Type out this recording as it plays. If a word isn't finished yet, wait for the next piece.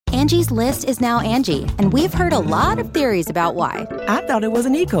Angie's List is now Angie, and we've heard a lot of theories about why. I thought it was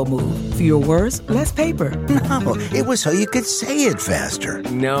an eco move. Fewer words, less paper. No, it was so you could say it faster.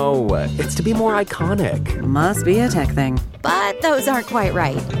 No, it's to be more iconic. Must be a tech thing. But those aren't quite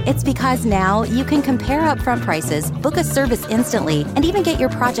right. It's because now you can compare upfront prices, book a service instantly, and even get your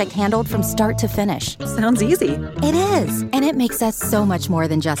project handled from start to finish. Sounds easy. It is, and it makes us so much more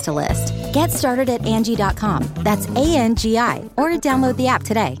than just a list. Get started at Angie.com. That's ANGI, or download the app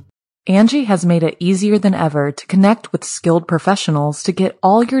today. Angie has made it easier than ever to connect with skilled professionals to get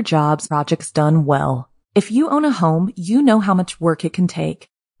all your jobs projects done well. If you own a home, you know how much work it can take,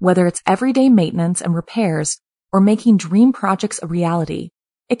 whether it's everyday maintenance and repairs or making dream projects a reality.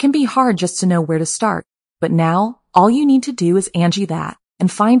 It can be hard just to know where to start, but now all you need to do is Angie that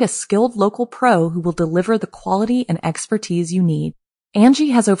and find a skilled local pro who will deliver the quality and expertise you need.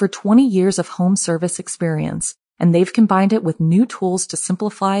 Angie has over 20 years of home service experience, and they've combined it with new tools to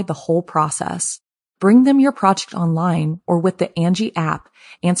simplify the whole process. Bring them your project online or with the Angie app,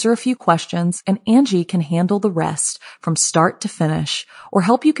 answer a few questions, and Angie can handle the rest from start to finish, or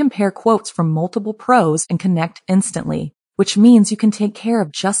help you compare quotes from multiple pros and connect instantly, which means you can take care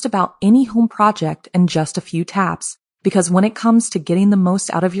of just about any home project in just a few taps. Because when it comes to getting the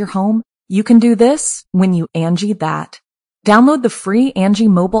most out of your home, you can do this when you Angie that. Download the free Angie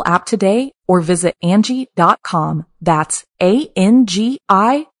mobile app today or visit Angie.com. That's ANGI.com.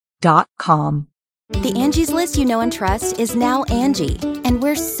 The Angie's List you know and trust is now Angie, and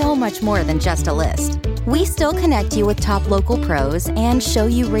we're so much more than just a list. We still connect you with top local pros and show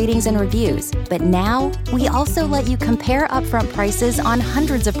you ratings and reviews, but now we also let you compare upfront prices on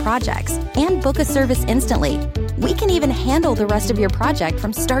hundreds of projects and book a service instantly. We can even handle the rest of your project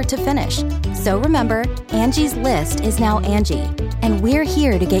from start to finish. So remember, Angie's List is now Angie, and we're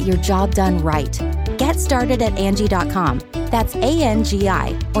here to get your job done right. Get started at Angie.com. That's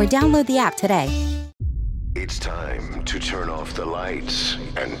ANGI, or download the app today. It's time to turn off the lights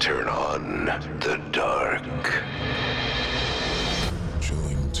and turn on the dark.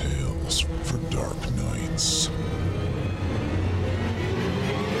 Chilling tales for dark nights.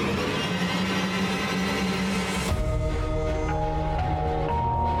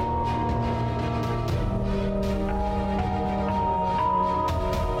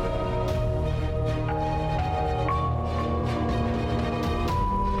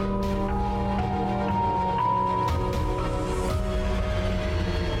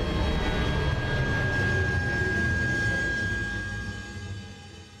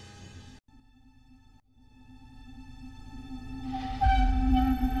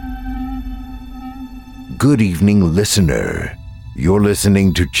 Good evening, listener. You're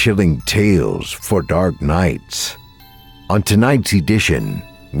listening to Chilling Tales for Dark Nights. On tonight's edition,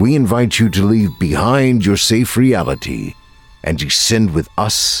 we invite you to leave behind your safe reality and descend with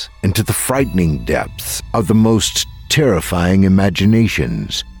us into the frightening depths of the most terrifying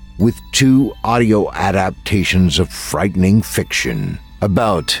imaginations with two audio adaptations of frightening fiction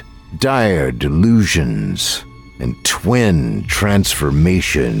about dire delusions and twin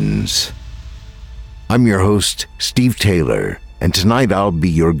transformations. I'm your host, Steve Taylor, and tonight I'll be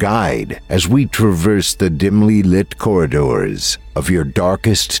your guide as we traverse the dimly lit corridors of your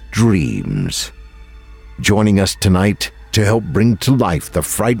darkest dreams. Joining us tonight to help bring to life the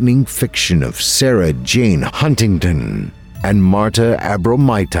frightening fiction of Sarah Jane Huntington and Marta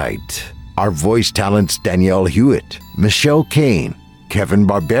Abromitite, our voice talents Danielle Hewitt, Michelle Kane, Kevin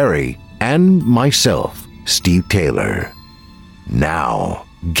Barberi, and myself, Steve Taylor. Now,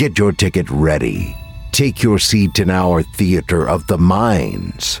 get your ticket ready. Take your seat in our theater of the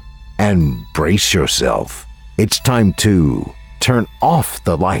minds and brace yourself. It's time to turn off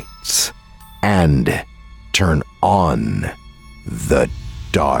the lights and turn on the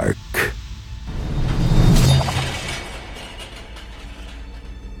dark.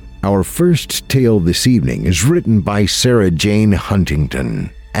 Our first tale this evening is written by Sarah Jane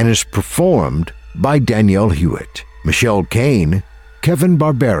Huntington and is performed by Danielle Hewitt, Michelle Kane, Kevin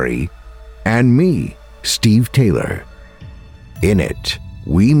Barberi, and me, Steve Taylor. In it,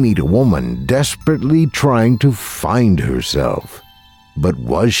 we meet a woman desperately trying to find herself. But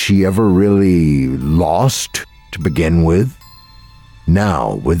was she ever really lost to begin with?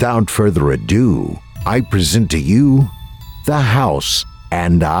 Now, without further ado, I present to you The House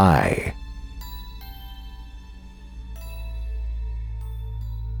and I.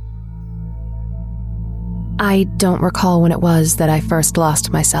 I don't recall when it was that I first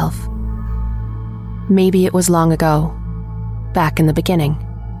lost myself. Maybe it was long ago, back in the beginning.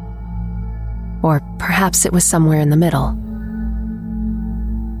 Or perhaps it was somewhere in the middle.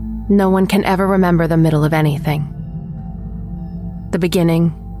 No one can ever remember the middle of anything. The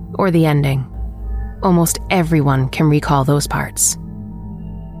beginning or the ending. Almost everyone can recall those parts.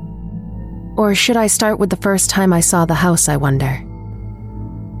 Or should I start with the first time I saw the house, I wonder?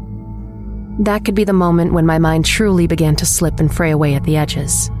 That could be the moment when my mind truly began to slip and fray away at the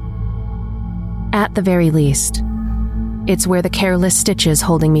edges. At the very least, it's where the careless stitches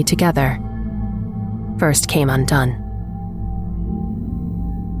holding me together first came undone.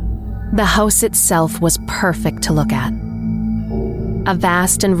 The house itself was perfect to look at. A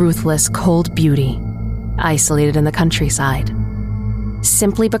vast and ruthless cold beauty, isolated in the countryside,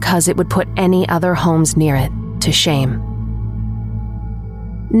 simply because it would put any other homes near it to shame.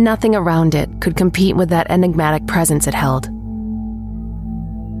 Nothing around it could compete with that enigmatic presence it held.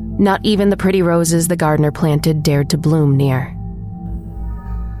 Not even the pretty roses the gardener planted dared to bloom near.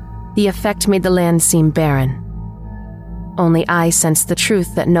 The effect made the land seem barren. Only I sensed the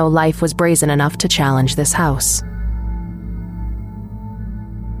truth that no life was brazen enough to challenge this house.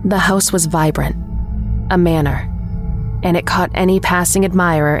 The house was vibrant, a manor, and it caught any passing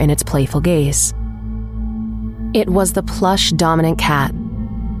admirer in its playful gaze. It was the plush, dominant cat,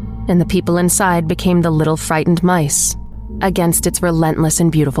 and the people inside became the little frightened mice against its relentless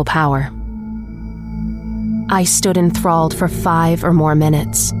and beautiful power. I stood enthralled for 5 or more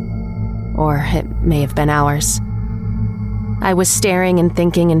minutes, or it may have been hours. I was staring and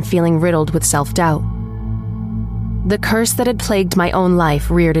thinking and feeling riddled with self-doubt. The curse that had plagued my own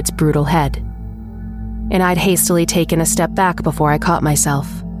life reared its brutal head, and I'd hastily taken a step back before I caught myself.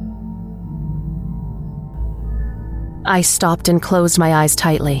 I stopped and closed my eyes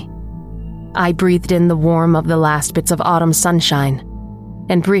tightly. I breathed in the warmth of the last bits of autumn sunshine,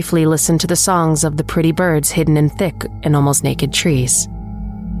 and briefly listened to the songs of the pretty birds hidden in thick and almost naked trees.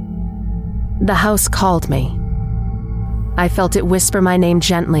 The house called me. I felt it whisper my name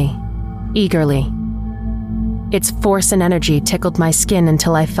gently, eagerly. Its force and energy tickled my skin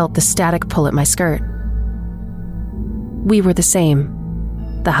until I felt the static pull at my skirt. We were the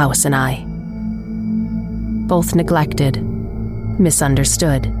same, the house and I. Both neglected,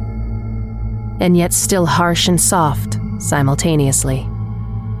 misunderstood, and yet still harsh and soft simultaneously.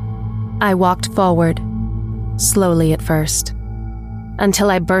 I walked forward, slowly at first, until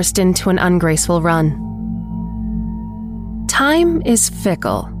I burst into an ungraceful run. Time is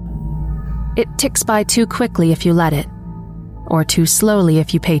fickle. It ticks by too quickly if you let it, or too slowly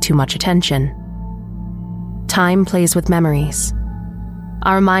if you pay too much attention. Time plays with memories.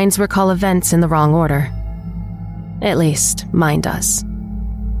 Our minds recall events in the wrong order. At least, mine does.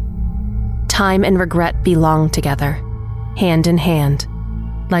 Time and regret belong together, hand in hand,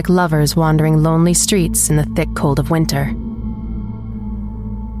 like lovers wandering lonely streets in the thick cold of winter.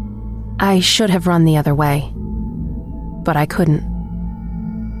 I should have run the other way, but I couldn't.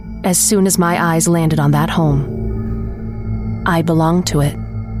 As soon as my eyes landed on that home, I belonged to it,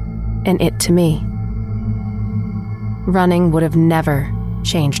 and it to me. Running would have never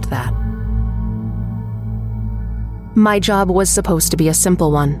changed that. My job was supposed to be a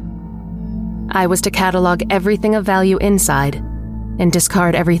simple one. I was to catalog everything of value inside and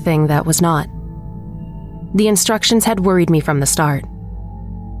discard everything that was not. The instructions had worried me from the start.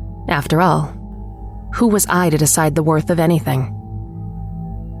 After all, who was I to decide the worth of anything?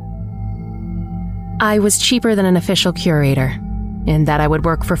 I was cheaper than an official curator, in that I would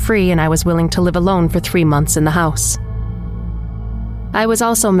work for free and I was willing to live alone for 3 months in the house. I was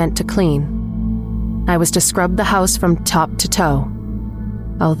also meant to clean. I was to scrub the house from top to toe,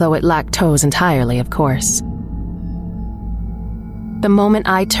 although it lacked toes entirely, of course. The moment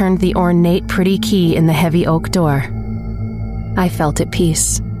I turned the ornate, pretty key in the heavy oak door, I felt at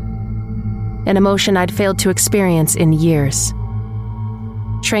peace. An emotion I'd failed to experience in years.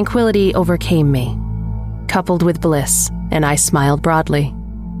 Tranquility overcame me, coupled with bliss, and I smiled broadly.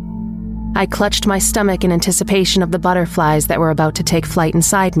 I clutched my stomach in anticipation of the butterflies that were about to take flight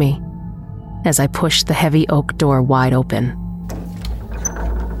inside me, as I pushed the heavy oak door wide open.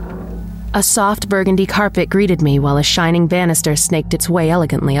 A soft burgundy carpet greeted me while a shining banister snaked its way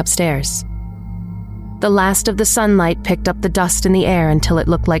elegantly upstairs. The last of the sunlight picked up the dust in the air until it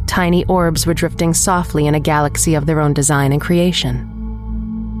looked like tiny orbs were drifting softly in a galaxy of their own design and creation.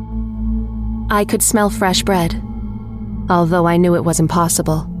 I could smell fresh bread, although I knew it was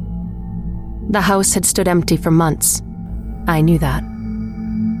impossible. The house had stood empty for months. I knew that.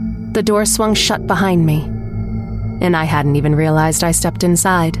 The door swung shut behind me, and I hadn't even realized I stepped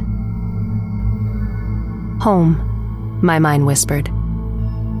inside. Home, my mind whispered.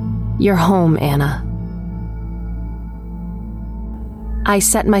 You're home, Anna. I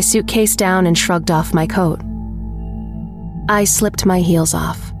set my suitcase down and shrugged off my coat. I slipped my heels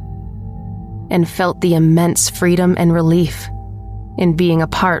off and felt the immense freedom and relief in being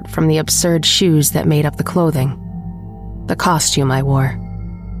apart from the absurd shoes that made up the clothing, the costume I wore.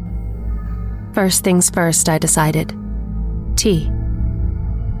 First things first, I decided. Tea.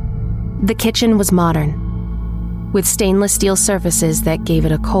 The kitchen was modern, with stainless steel surfaces that gave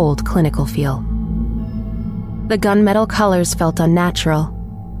it a cold, clinical feel. The gunmetal colors felt unnatural,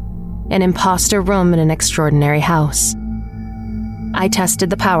 an imposter room in an extraordinary house. I tested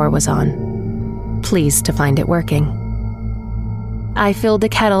the power was on, pleased to find it working. I filled a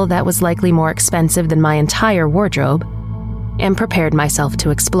kettle that was likely more expensive than my entire wardrobe and prepared myself to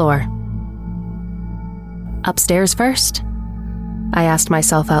explore. Upstairs first? I asked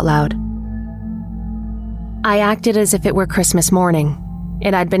myself out loud. I acted as if it were Christmas morning,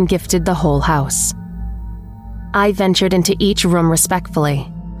 and I'd been gifted the whole house. I ventured into each room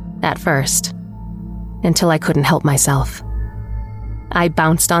respectfully, at first, until I couldn't help myself. I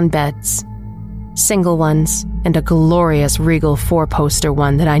bounced on beds, single ones, and a glorious regal four-poster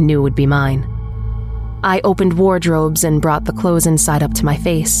one that I knew would be mine. I opened wardrobes and brought the clothes inside up to my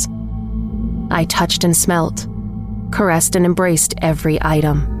face. I touched and smelt, caressed and embraced every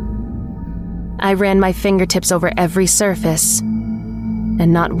item. I ran my fingertips over every surface,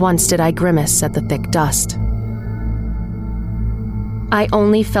 and not once did I grimace at the thick dust. I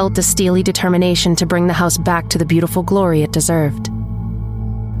only felt a steely determination to bring the house back to the beautiful glory it deserved.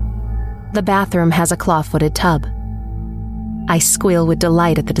 The bathroom has a claw-footed tub. I squeal with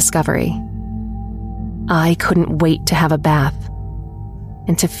delight at the discovery. I couldn't wait to have a bath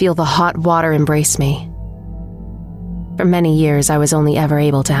and to feel the hot water embrace me. For many years, I was only ever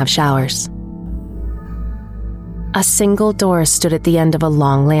able to have showers. A single door stood at the end of a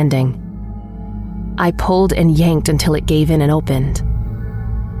long landing. I pulled and yanked until it gave in and opened.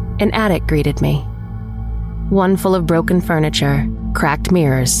 An attic greeted me, one full of broken furniture, cracked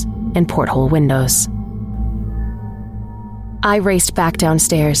mirrors, and porthole windows. I raced back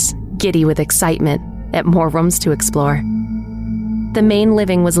downstairs, giddy with excitement at more rooms to explore. The main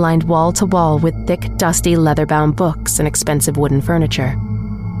living was lined wall to wall with thick, dusty, leather-bound books and expensive wooden furniture.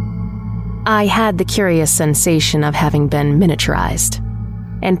 I had the curious sensation of having been miniaturized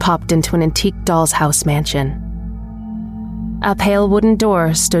and popped into an antique doll's house mansion. A pale wooden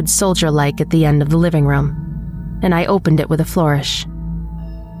door stood soldier-like at the end of the living room, and I opened it with a flourish.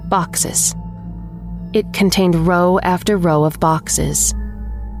 Boxes. It contained row after row of boxes.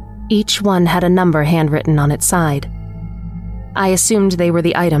 Each one had a number handwritten on its side. I assumed they were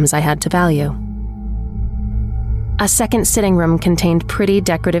the items I had to value. A second sitting room contained pretty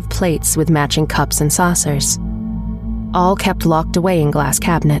decorative plates with matching cups and saucers, all kept locked away in glass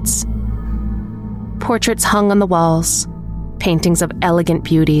cabinets. Portraits hung on the walls, paintings of elegant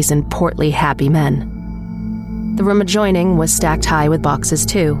beauties and portly, happy men. The room adjoining was stacked high with boxes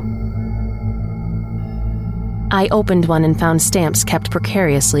too. I opened one and found stamps kept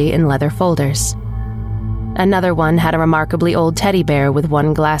precariously in leather folders. Another one had a remarkably old teddy bear with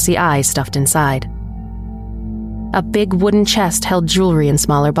one glassy eye stuffed inside. A big wooden chest held jewelry in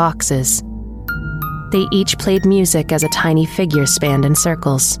smaller boxes. They each played music as a tiny figure spanned in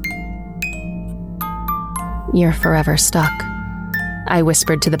circles. "You're forever stuck," I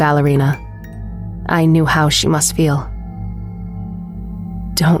whispered to the ballerina. I knew how she must feel.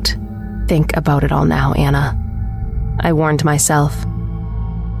 "Don't think about it all now, Anna," I warned myself.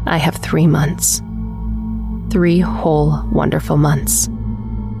 "I have 3 months. 3 whole, wonderful months.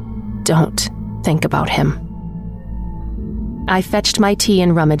 Don't think about him." I fetched my tea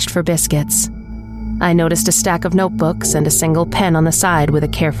and rummaged for biscuits. I noticed a stack of notebooks and a single pen on the side with a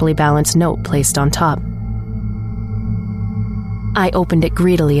carefully balanced note placed on top. I opened it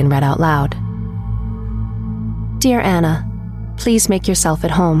greedily and read out loud. "Dear Anna, please make yourself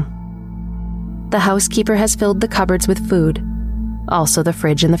at home. The housekeeper has filled the cupboards with food, also the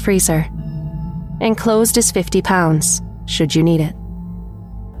fridge and the freezer. Enclosed is £50, should you need it.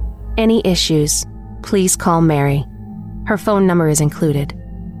 Any issues, please call Mary. Her phone number is included.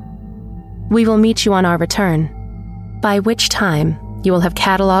 We will meet you on our return, by which time you will have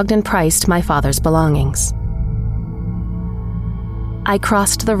cataloged and priced my father's belongings." I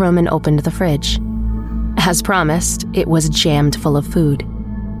crossed the room and opened the fridge. As promised, it was jammed full of food.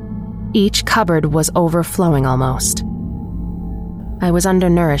 Each cupboard was overflowing almost. I was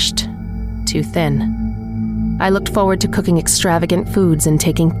undernourished, too thin. I looked forward to cooking extravagant foods and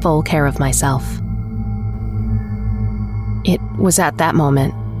taking full care of myself. It was at that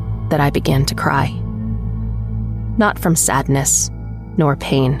moment that I began to cry. Not from sadness, nor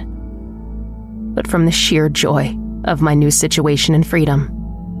pain, but from the sheer joy of my new situation and freedom.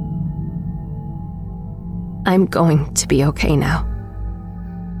 I'm going to be okay now.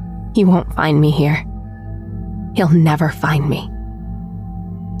 He won't find me here. He'll never find me.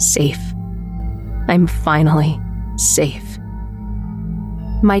 Safe. I'm finally safe.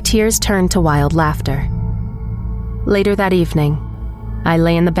 My tears turned to wild laughter. Later that evening, I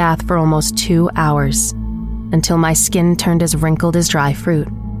lay in the bath for almost 2 hours until my skin turned as wrinkled as dry fruit.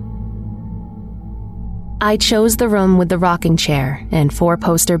 I chose the room with the rocking chair and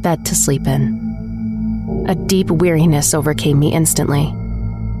 4-poster bed to sleep in. A deep weariness overcame me instantly.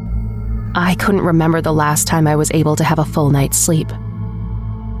 I couldn't remember the last time I was able to have a full night's sleep.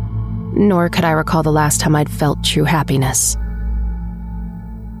 Nor could I recall the last time I'd felt true happiness.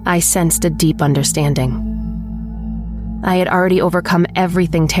 I sensed a deep understanding. I had already overcome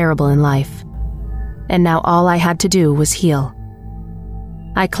everything terrible in life, and now all I had to do was heal.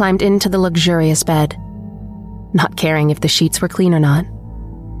 I climbed into the luxurious bed, not caring if the sheets were clean or not.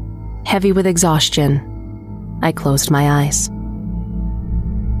 Heavy with exhaustion, I closed my eyes.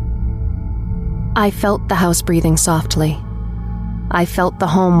 I felt the house breathing softly. I felt the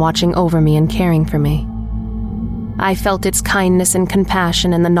home watching over me and caring for me. I felt its kindness and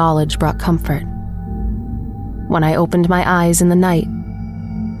compassion, and the knowledge brought comfort. When I opened my eyes in the night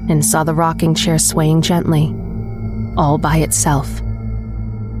and saw the rocking chair swaying gently, all by itself,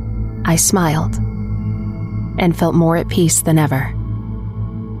 I smiled and felt more at peace than ever.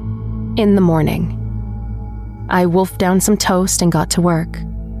 In the morning, I wolfed down some toast and got to work.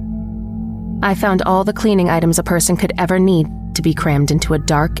 I found all the cleaning items a person could ever need to be crammed into a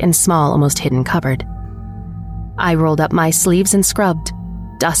dark and small, almost hidden cupboard. I rolled up my sleeves and scrubbed,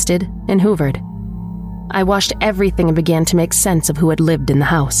 dusted, and hoovered. I washed everything and began to make sense of who had lived in the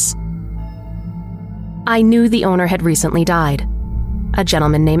house. I knew the owner had recently died, a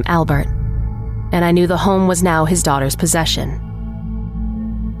gentleman named Albert, and I knew the home was now his daughter's possession.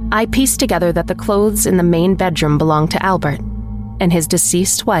 I pieced together that the clothes in the main bedroom belonged to Albert and his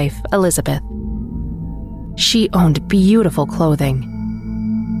deceased wife, Elizabeth. She owned beautiful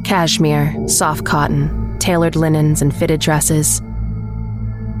clothing: cashmere, soft cotton, tailored linens, and fitted dresses.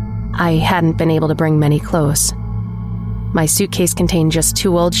 I hadn't been able to bring many clothes. My suitcase contained just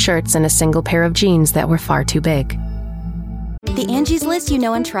 2 old shirts and a single pair of jeans that were far too big. The Angie's List you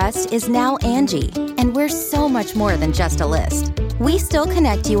know and trust is now Angie, and we're so much more than just a list. We still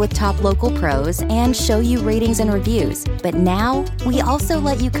connect you with top local pros and show you ratings and reviews, but now we also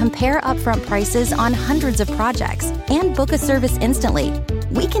let you compare upfront prices on hundreds of projects and book a service instantly.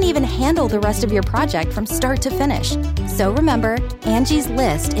 We can even handle the rest of your project from start to finish. So remember, Angie's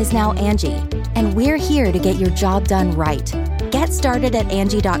List is now Angie, and we're here to get your job done right. Get started at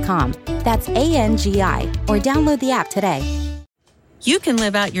Angie.com. That's ANGI, or download the app today. You can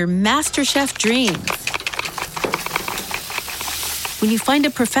live out your MasterChef dreams when you find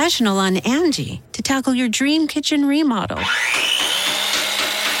a professional on Angie to tackle your dream kitchen remodel.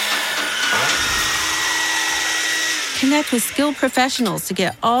 Connect with skilled professionals to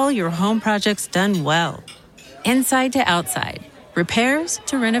get all your home projects done well. Inside to outside, repairs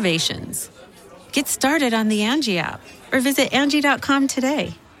to renovations. Get started on the Angie app or visit Angie.com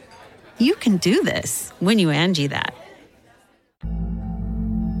today. You can do this when you Angie that.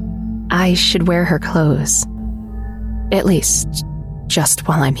 I should wear her clothes. At least, just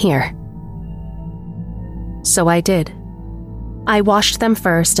while I'm here. So I did. I washed them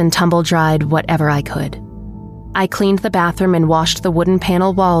first and tumble-dried whatever I could. I cleaned the bathroom and washed the wooden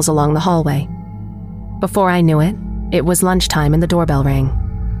panel walls along the hallway. Before I knew it, it was lunchtime and the doorbell rang.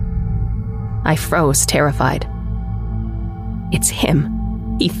 I froze, terrified. It's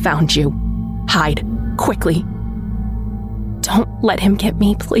him. He found you. Hide, quickly. Don't let him get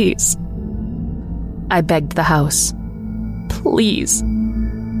me, please. I begged the house. Please.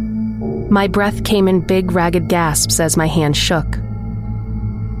 My breath came in big, ragged gasps as my hand shook.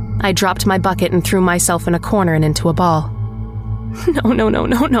 I dropped my bucket and threw myself in a corner and into a ball.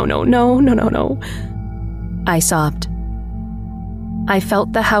 No. I sobbed. I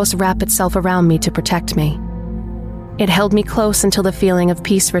felt the house wrap itself around me to protect me. It held me close until the feeling of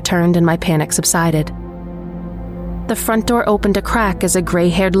peace returned and my panic subsided. The front door opened a crack as a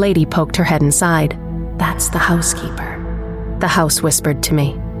gray-haired lady poked her head inside. That's the housekeeper, the house whispered to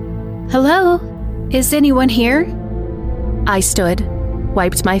me. Hello? Is anyone here? I stood,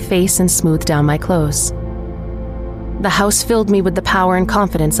 wiped my face, and smoothed down my clothes. The house filled me with the power and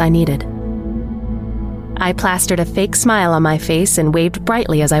confidence I needed. I plastered a fake smile on my face and waved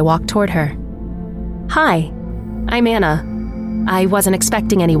brightly as I walked toward her. Hi, I'm Anna. I wasn't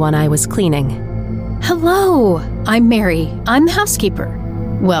expecting anyone. I was cleaning. Hello, I'm Mary. I'm the housekeeper.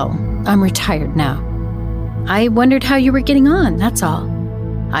 Well, I'm retired now. I wondered how you were getting on, that's all.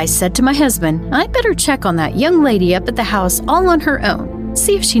 I said to my husband, I'd better check on that young lady up at the house all on her own,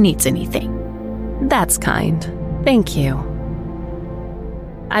 see if she needs anything. That's kind. Thank you.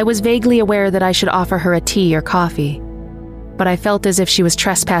 I was vaguely aware that I should offer her a tea or coffee, but I felt as if she was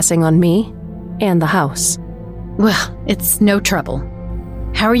trespassing on me and the house. Well, it's no trouble.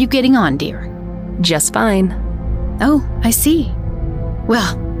 How are you getting on, dear? Just fine. Oh, I see.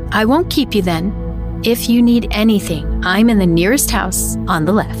 Well, I won't keep you then. If you need anything, I'm in the nearest house on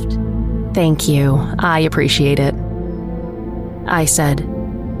the left. Thank you. I appreciate it. I said,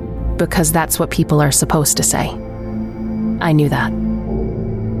 because that's what people are supposed to say. I knew that.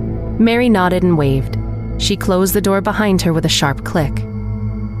 Mary nodded and waved. She closed the door behind her with a sharp click.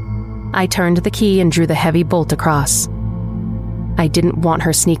 I turned the key and drew the heavy bolt across. I didn't want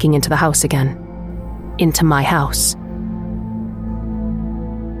her sneaking into the house again. Into my house.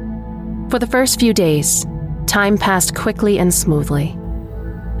 For the first few days, time passed quickly and smoothly.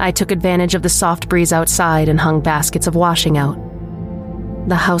 I took advantage of the soft breeze outside and hung baskets of washing out.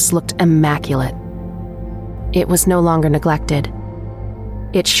 The house looked immaculate. It was no longer neglected.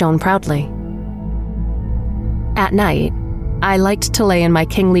 It shone proudly. At night, I liked to lay in my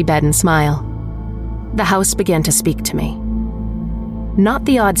kingly bed and smile. The house began to speak to me. Not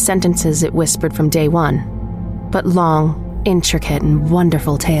the odd sentences it whispered from day one, but long, intricate, and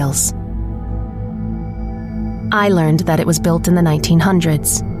wonderful tales. I learned that it was built in the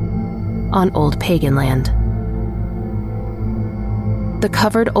 1900s, on old pagan land. The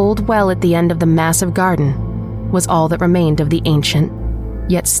covered old well at the end of the massive garden was all that remained of the ancient,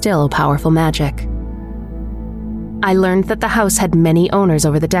 yet still powerful magic. I learned that the house had many owners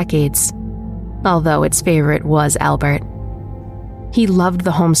over the decades, although its favorite was Albert. He loved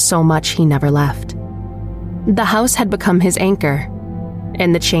the home so much he never left. The house had become his anchor,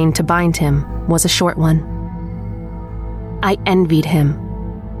 and the chain to bind him was a short one. I envied him,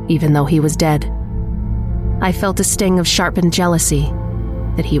 even though he was dead. I felt a sting of sharpened jealousy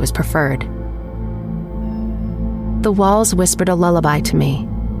that he was preferred. The walls whispered a lullaby to me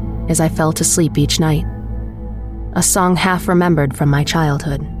as I fell to sleep each night, a song half remembered from my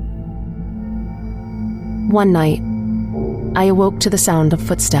childhood. One night, I awoke to the sound of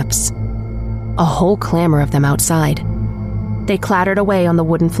footsteps, a whole clamor of them outside. They clattered away on the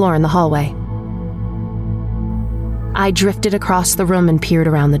wooden floor in the hallway. I drifted across the room and peered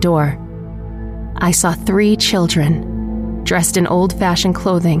around the door. I saw 3 children, dressed in old-fashioned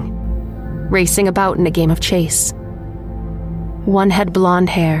clothing, racing about in a game of chase. One had blonde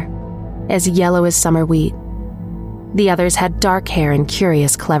hair, as yellow as summer wheat. The others had dark hair and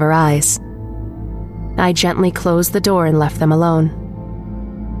curious, clever eyes. I gently closed the door and left them alone.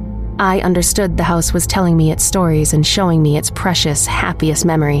 I understood the house was telling me its stories and showing me its precious, happiest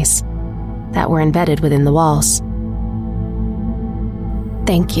memories that were embedded within the walls.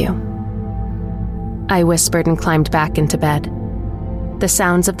 Thank you, I whispered and climbed back into bed. The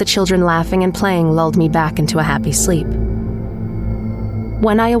sounds of the children laughing and playing lulled me back into a happy sleep.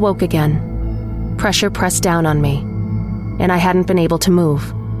 When I awoke again, pressure pressed down on me, and I hadn't been able to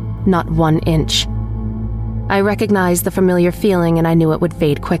move, not 1 inch. I recognized the familiar feeling and I knew it would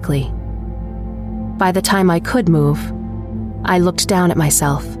fade quickly. By the time I could move, I looked down at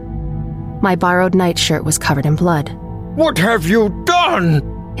myself. My borrowed nightshirt was covered in blood. What have you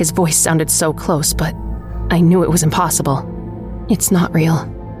done? His voice sounded so close, but I knew it was impossible. It's not real.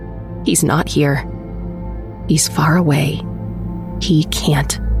 He's not here. He's far away. He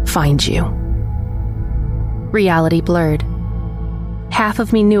can't find you. Reality blurred. Half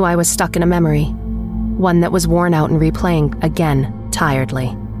of me knew I was stuck in a memory, one that was worn out and replaying again,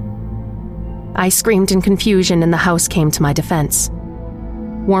 tiredly. I screamed in confusion and the house came to my defense.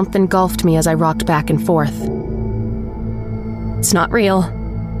 Warmth engulfed me as I rocked back and forth. It's not real,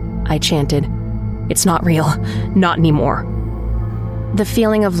 I chanted. It's not real, not anymore. The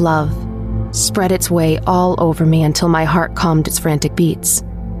feeling of love spread its way all over me until my heart calmed its frantic beats.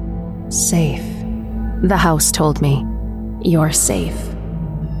 Safe, the house told me. You're safe.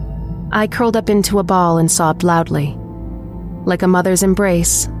 I curled up into a ball and sobbed loudly. Like a mother's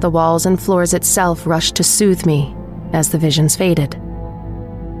embrace, the walls and floors itself rushed to soothe me as the visions faded.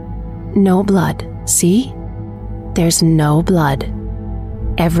 No blood, see? There's no blood.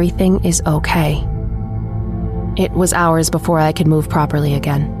 Everything is okay. It was hours before I could move properly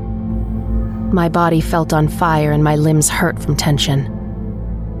again. My body felt on fire and my limbs hurt from tension.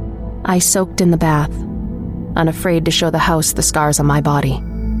 I soaked in the bath, unafraid to show the house the scars on my body,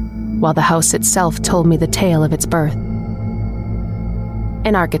 while the house itself told me the tale of its birth.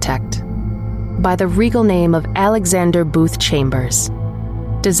 An architect, by the regal name of Alexander Booth Chambers,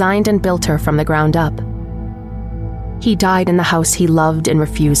 designed and built her from the ground up. He died in the house he loved and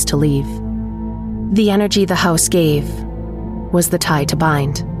refused to leave. The energy the house gave was the tie to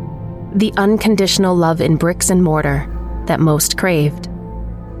bind, the unconditional love in bricks and mortar that most craved.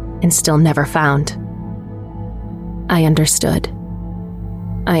 and still never found. I understood.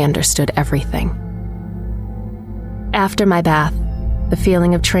 I understood everything. After my bath, the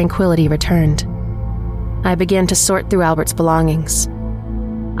feeling of tranquility returned. I began to sort through Albert's belongings.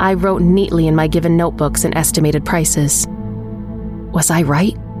 I wrote neatly in my given notebooks and estimated prices. Was I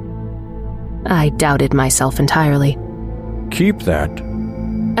right? I doubted myself entirely. Keep that.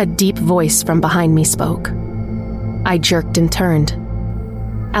 A deep voice from behind me spoke. I jerked and turned.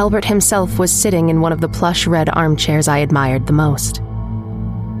 Albert himself was sitting in one of the plush red armchairs I admired the most.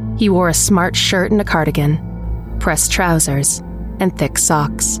 He wore a smart shirt and a cardigan, pressed trousers, and thick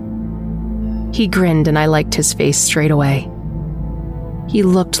socks. He grinned and I liked his face straight away. He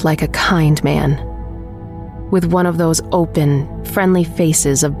looked like a kind man, with one of those open, friendly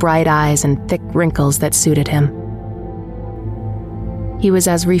faces of bright eyes and thick wrinkles that suited him. He was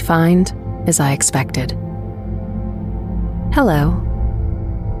as refined as I expected. Hello.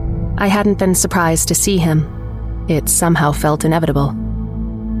 I hadn't been surprised to see him. It somehow felt inevitable.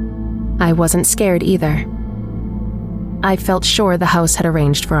 I wasn't scared either. I felt sure the house had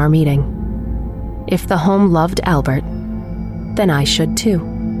arranged for our meeting. If the home loved Albert, then I should too.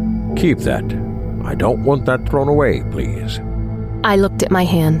 Keep that. I don't want that thrown away, please. I looked at my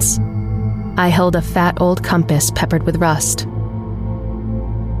hands. I held a fat old compass peppered with rust.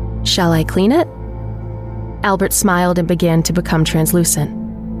 Shall I clean it? Albert smiled and began to become translucent.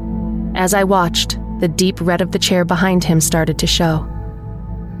 As I watched, the deep red of the chair behind him started to show.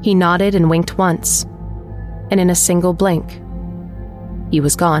 He nodded and winked once, and in a single blink, he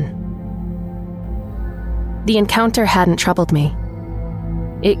was gone. The encounter hadn't troubled me.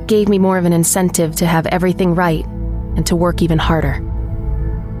 It gave me more of an incentive to have everything right and to work even harder.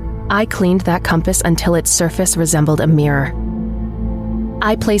 I cleaned that compass until its surface resembled a mirror.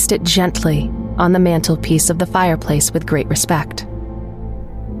 I placed it gently on the mantelpiece of the fireplace with great respect.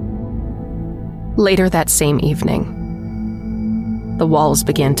 Later that same evening, the walls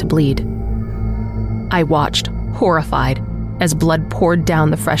began to bleed. I watched, horrified, as blood poured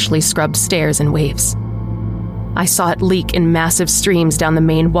down the freshly scrubbed stairs in waves. I saw it leak in massive streams down the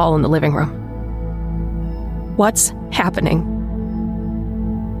main wall in the living room. What's happening?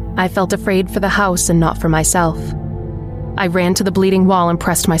 I felt afraid for the house and not for myself. I ran to the bleeding wall and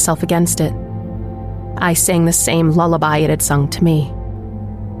pressed myself against it. I sang the same lullaby it had sung to me.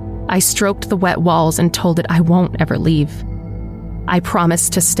 I stroked the wet walls and told it I won't ever leave. I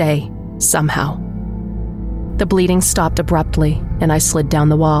promised to stay, somehow. The bleeding stopped abruptly, and I slid down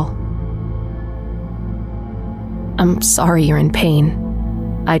the wall. I'm sorry you're in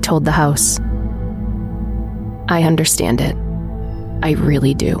pain, I told the house. I understand it. I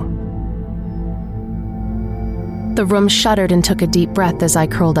really do. The room shuddered and took a deep breath as I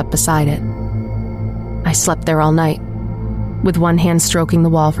curled up beside it. I slept there all night, with one hand stroking the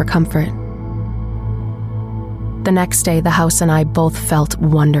wall for comfort. The next day, the house and I both felt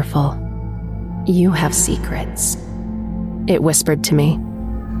wonderful. You have secrets, it whispered to me.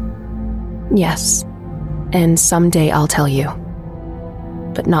 Yes, and someday I'll tell you,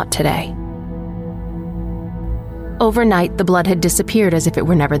 but not today. Overnight, the blood had disappeared as if it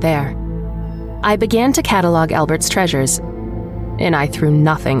were never there. I began to catalog Albert's treasures, and I threw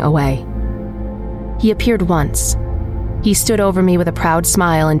nothing away. He appeared once. He stood over me with a proud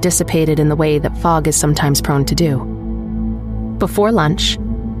smile and dissipated in the way that fog is sometimes prone to do. Before lunch,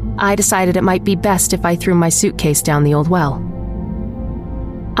 I decided it might be best if I threw my suitcase down the old well.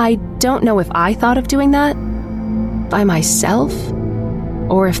 I don't know if I thought of doing that by myself,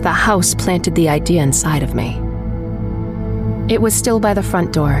 or if the house planted the idea inside of me. It was still by the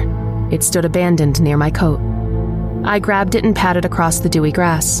front door. It stood abandoned near my coat. I grabbed it and patted across the dewy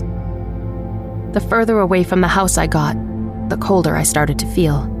grass. The further away from the house I got, the colder I started to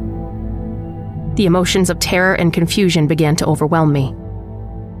feel. The emotions of terror and confusion began to overwhelm me.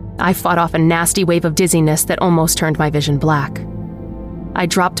 I fought off a nasty wave of dizziness that almost turned my vision black. I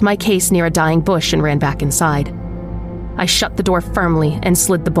dropped my case near a dying bush and ran back inside. I shut the door firmly and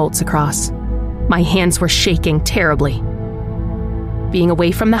slid the bolts across. My hands were shaking terribly. Being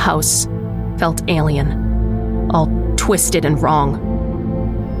away from the house felt alien, all twisted and wrong.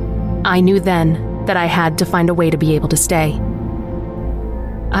 I knew then that I had to find a way to be able to stay.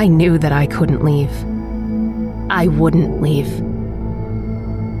 I knew that I couldn't leave. I wouldn't leave.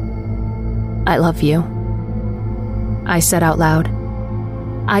 I love you, I said out loud.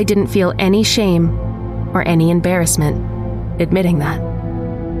 I didn't feel any shame or any embarrassment admitting that.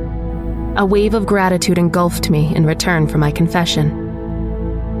 A wave of gratitude engulfed me in return for my confession.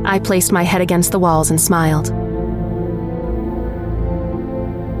 I placed my head against the walls and smiled.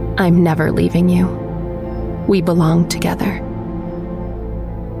 I'm never leaving you. We belong together.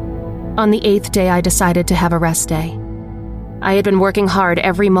 On the 8th day, I decided to have a rest day. I had been working hard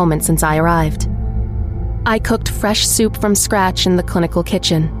every moment since I arrived. I cooked fresh soup from scratch in the clinical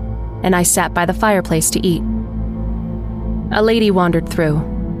kitchen, and I sat by the fireplace to eat. A lady wandered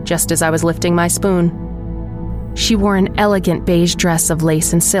through, just as I was lifting my spoon. She wore an elegant beige dress of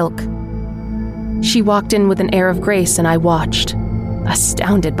lace and silk. She walked in with an air of grace, and I watched,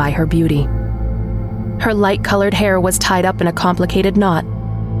 astounded by her beauty. Her light-colored hair was tied up in a complicated knot,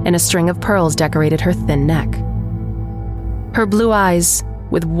 and a string of pearls decorated her thin neck. Her blue eyes,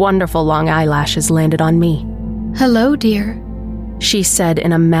 with wonderful long eyelashes, landed on me. "Hello, dear," she said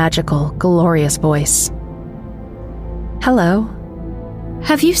in a magical, glorious voice. "Hello."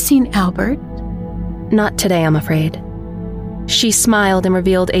 "Have you seen Albert?" "Not today, I'm afraid." She smiled and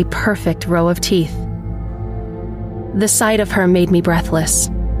revealed a perfect row of teeth. The sight of her made me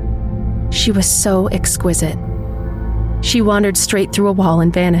breathless. She was so exquisite. She wandered straight through a wall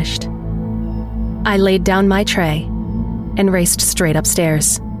and vanished. I laid down my tray and raced straight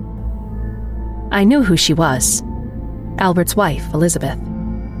upstairs. I knew who she was, Albert's wife, Elizabeth.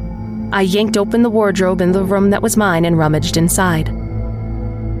 I yanked open the wardrobe in the room that was mine and rummaged inside.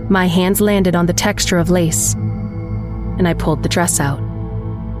 My hands landed on the texture of lace, and I pulled the dress out.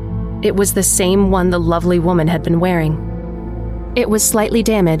 It was the same one the lovely woman had been wearing. It was slightly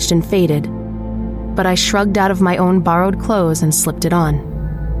damaged and faded, but I shrugged out of my own borrowed clothes and slipped it on.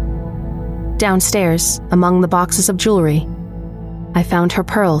 Downstairs, among the boxes of jewelry, I found her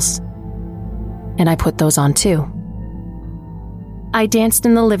pearls, and I put those on too. I danced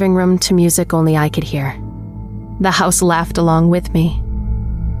in the living room to music only I could hear. The house laughed along with me.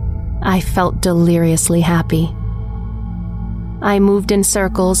 I felt deliriously happy. I moved in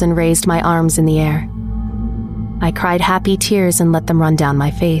circles and raised my arms in the air. I cried happy tears and let them run down my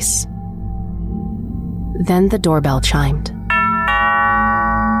face. Then the doorbell chimed.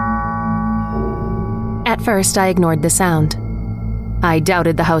 At first, I ignored the sound. I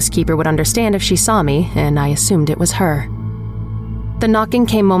doubted the housekeeper would understand if she saw me, and I assumed it was her. The knocking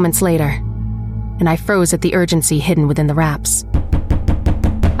came moments later, and I froze at the urgency hidden within the wraps.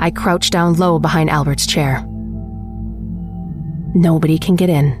 I crouched down low behind Albert's chair. Nobody can get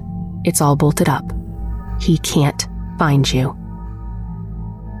in. It's all bolted up. He can't find you.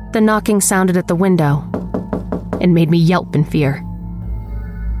 The knocking sounded at the window and made me yelp in fear.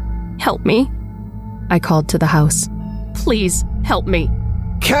 "Help me," I called to the house. "Please, help me."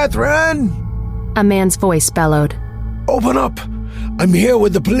 "Catherine!" A man's voice bellowed. "Open up! I'm here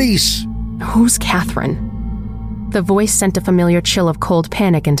with the police." Who's Catherine? The voice sent a familiar chill of cold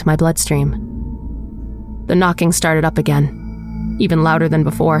panic into my bloodstream. The knocking started up again, even louder than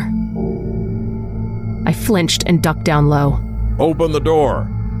before. I flinched and ducked down low. "Open the door!"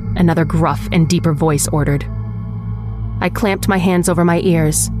 Another gruff and deeper voice ordered. I clamped my hands over my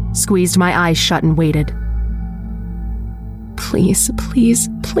ears, squeezed my eyes shut and waited. "Please, please,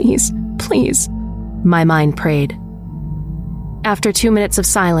 please, please," my mind prayed. After 2 minutes of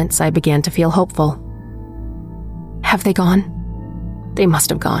silence, I began to feel hopeful. Have they gone? They must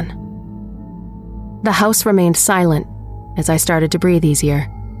have gone. The house remained silent as I started to breathe easier.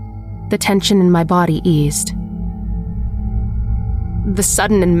 The tension in my body eased. The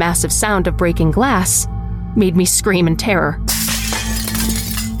sudden and massive sound of breaking glass made me scream in terror.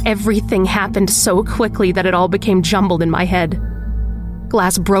 Everything happened so quickly that it all became jumbled in my head.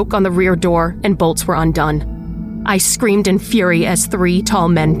 Glass broke on the rear door and bolts were undone. I screamed in fury as 3 tall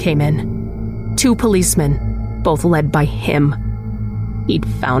men came in. 2 policemen, both led by him. He'd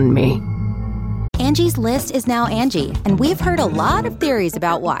found me. Angie's List is now Angie, and we've heard a lot of theories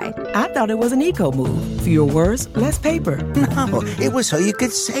about why. I thought it was an eco move. Fewer words, less paper. No, it was so you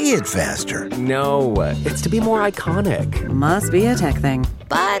could say it faster. No, it's to be more iconic. Must be a tech thing.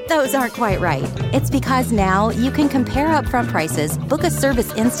 But those aren't quite right. It's because now you can compare upfront prices, book a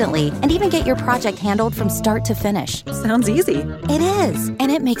service instantly, and even get your project handled from start to finish. Sounds easy. It is,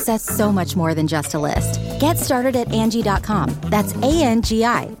 and it makes us so much more than just a list. Get started at Angie.com. That's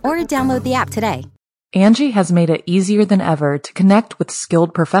ANGI, or download the app today. Angie has made it easier than ever to connect with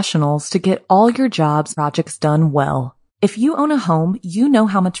skilled professionals to get all your jobs projects done well. If you own a home, you know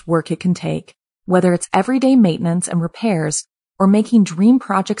how much work it can take, whether it's everyday maintenance and repairs or making dream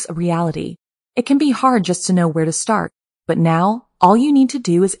projects a reality. It can be hard just to know where to start, but now all you need to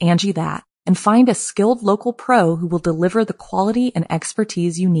do is Angie that and find a skilled local pro who will deliver the quality and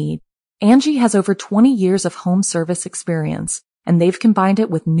expertise you need. Angie has over 20 years of home service experience, and they've combined it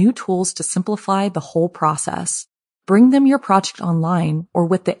with new tools to simplify the whole process. Bring them your project online or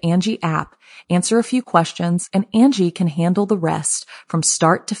with the Angie app, answer a few questions, and Angie can handle the rest from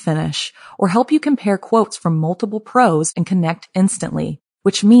start to finish or help you compare quotes from multiple pros and connect instantly.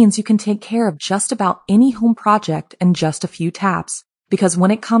 which means you can take care of just about any home project in just a few taps. Because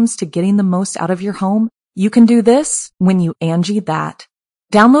when it comes to getting the most out of your home, you can do this when you Angie that.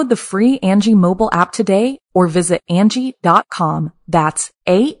 Download the free Angie mobile app today or visit Angie.com. That's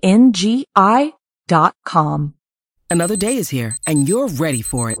ANGI.com. Another day is here, and you're ready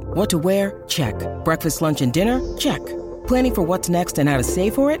for it. What to wear? Check. Breakfast, lunch, and dinner? Check. Planning for what's next and how to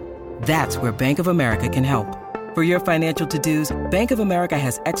save for it? That's where Bank of America can help. For your financial to-dos, Bank of America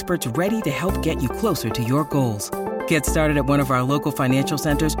has experts ready to help get you closer to your goals. Get started at one of our local financial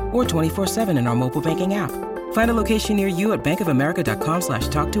centers or 24/7 in our mobile banking app. Find a location near you at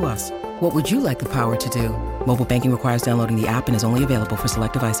bankofamerica.com/talktous. What would you like the power to do? Mobile banking requires downloading the app and is only available for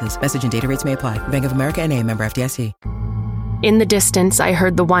select devices. Message and data rates may apply. Bank of America N.A., member FDIC. In the distance, I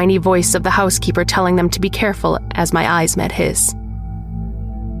heard the whiny voice of the housekeeper telling them to be careful as my eyes met his.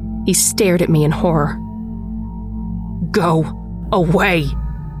 He stared at me in horror. Go away,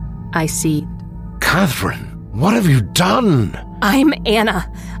 I seethed. Catherine, what have you done? I'm Anna,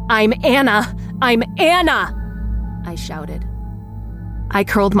 I shouted. I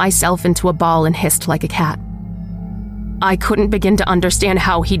curled myself into a ball and hissed like a cat. I couldn't begin to understand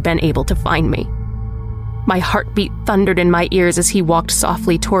how he'd been able to find me. My heartbeat thundered in my ears as he walked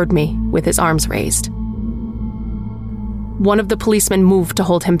softly toward me with his arms raised. One of the policemen moved to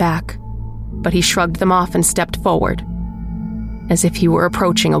hold him back, but he shrugged them off and stepped forward, as if he were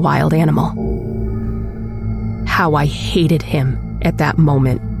approaching a wild animal. How I hated him at that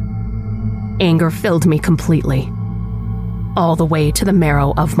moment. Anger filled me completely, all the way to the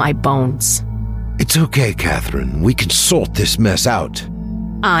marrow of my bones. It's okay, Catherine. We can sort this mess out.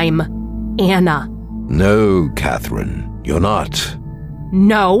 I'm Anna. No, Catherine, you're not.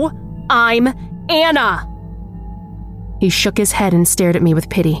 No, I'm Anna. He shook his head and stared at me with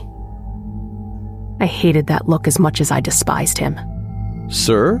pity. I hated that look as much as I despised him.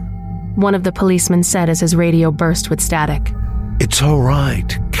 Sir? One of the policemen said as his radio burst with static. It's all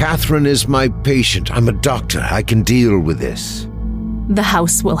right. Catherine is my patient. I'm a doctor. I can deal with this. The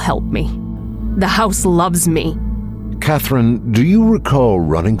house will help me. The house loves me. Catherine, do you recall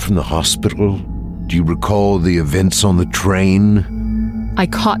running from the hospital? Do you recall the events on the train? I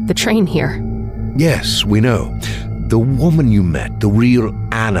caught the train here. Yes, we know. The woman you met, the real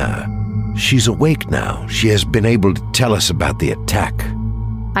Anna, she's awake now. She has been able to tell us about the attack.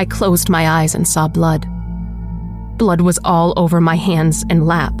 I closed my eyes and saw blood. Blood was all over my hands and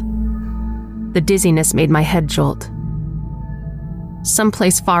lap. The dizziness made my head jolt.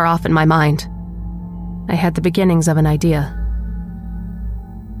 Someplace far off in my mind, I had the beginnings of an idea.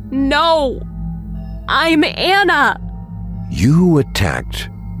 No! I'm Anna! You attacked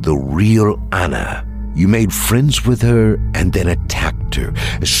the real Anna. You made friends with her and then attacked her.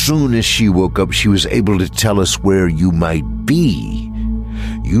 As soon as she woke up, she was able to tell us where you might be.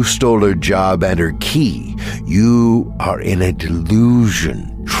 You stole her job and her key. You are in a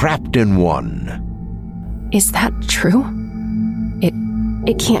delusion, trapped in one. Is that true?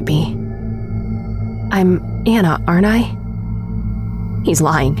 It can't be. I'm Anna, aren't I? He's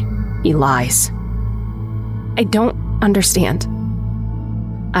lying. He lies. I don't understand.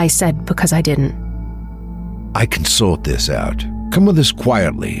 I said because I didn't. I can sort this out. Come with us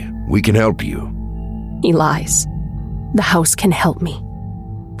quietly. We can help you. He lies. The house can help me.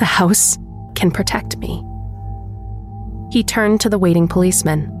 The house can protect me. He turned to the waiting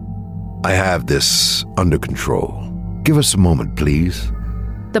policeman. I have this under control. Give us a moment, please.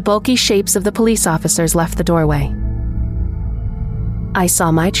 The bulky shapes of the police officers left the doorway. I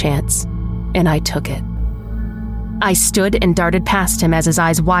saw my chance, and I took it. I stood and darted past him as his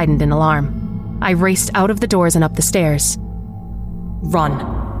eyes widened in alarm. I raced out of the doors and up the stairs. Run,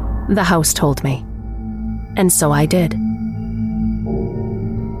 the house told me. And so I did.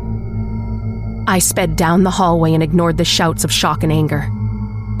 I sped down the hallway and ignored the shouts of shock and anger.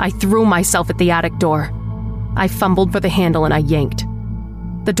 I threw myself at the attic door. I fumbled for the handle and I yanked.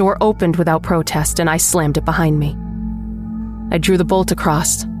 The door opened without protest and I slammed it behind me. I drew the bolt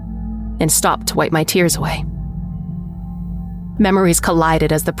across and stopped to wipe my tears away. Memories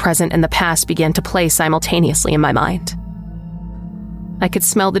collided as the present and the past began to play simultaneously in my mind. I could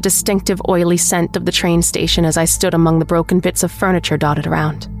smell the distinctive oily scent of the train station as I stood among the broken bits of furniture dotted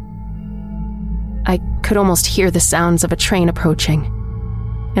around. I could almost hear the sounds of a train approaching,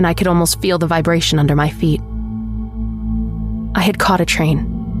 and I could almost feel the vibration under my feet. I had caught a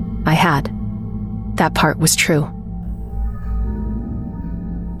train. I had. That part was true.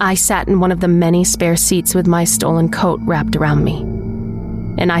 I sat in one of the many spare seats with my stolen coat wrapped around me,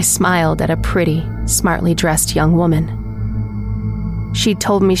 and I smiled at a pretty, smartly dressed young woman. She'd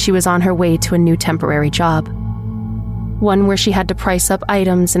told me she was on her way to a new temporary job. One where she had to price up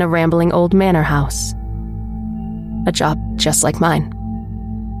items in a rambling old manor house. A job just like mine.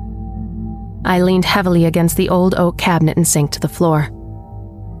 I leaned heavily against the old oak cabinet and sank to the floor.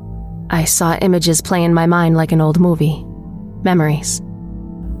 I saw images play in my mind like an old movie. Memories.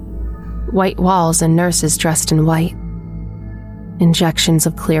 White walls and nurses dressed in white. Injections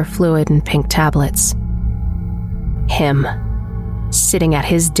of clear fluid and pink tablets. Him, sitting at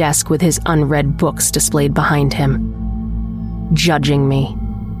his desk with his unread books displayed behind him. Judging me.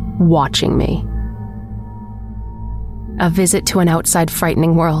 Watching me. A visit to an outside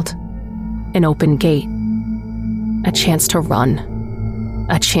frightening world. An open gate. A chance to run.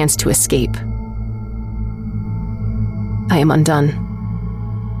 A chance to escape. I am undone.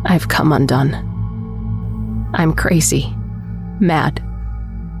 I've come undone. I'm crazy. Mad.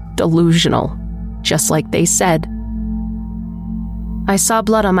 Delusional. Just like they said. I saw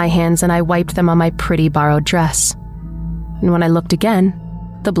blood on my hands and I wiped them on my pretty borrowed dress. And when I looked again,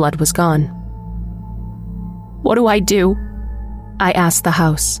 the blood was gone. What do I do? I asked the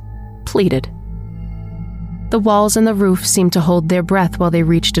house, pleaded. The walls and the roof seemed to hold their breath while they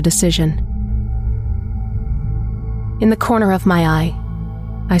reached a decision. In the corner of my eye,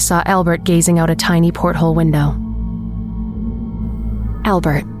 I saw Albert gazing out a tiny porthole window.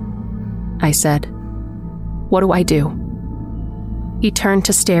 Albert, I said, what do I do? He turned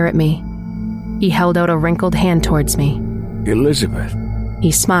to stare at me. He held out a wrinkled hand towards me. Elizabeth.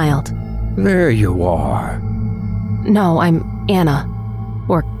 He smiled. There you are. No, I'm Anna.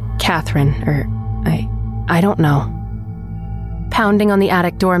 Or Catherine, or I don't know. Pounding on the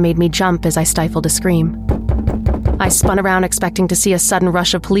attic door made me jump as I stifled a scream. I spun around expecting to see a sudden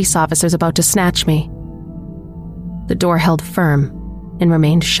rush of police officers about to snatch me. The door held firm and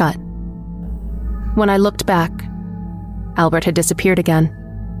remained shut. When I looked back, Albert had disappeared again.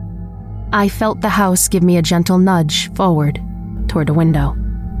 I felt the house give me a gentle nudge forward toward a window.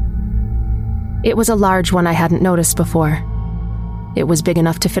 It was a large one I hadn't noticed before. It was big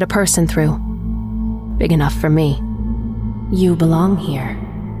enough to fit a person through. Big enough for me. You belong here,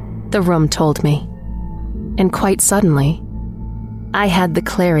 the room told me. And quite suddenly, I had the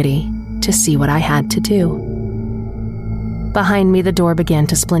clarity to see what I had to do. Behind me, the door began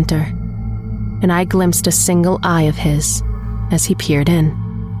to splinter, and I glimpsed a single eye of his as he peered in.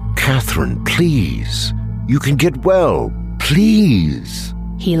 Catherine, please. You can get well. Please.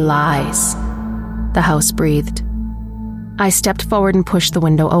 He lies. The house breathed. I stepped forward and pushed the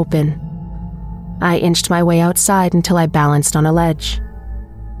window open. I inched my way outside until I balanced on a ledge.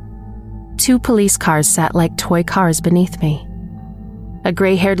 2 police cars sat like toy cars beneath me. A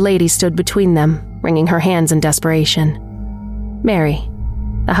gray-haired lady stood between them, wringing her hands in desperation. Mary,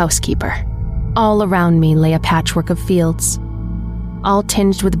 the housekeeper. All around me lay a patchwork of fields, all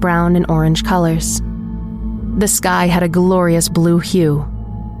tinged with brown and orange colors. The sky had a glorious blue hue,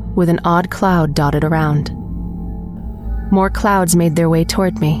 with an odd cloud dotted around. More clouds made their way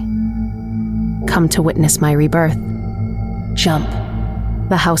toward me. Come to witness my rebirth. Jump,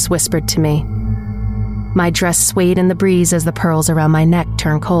 the house whispered to me. My dress swayed in the breeze as the pearls around my neck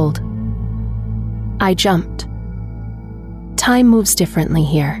turned cold. I jumped. Time moves differently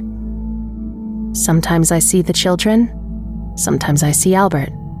here. Sometimes I see the children, sometimes I see Albert.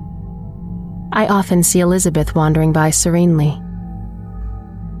 I often see Elizabeth wandering by serenely.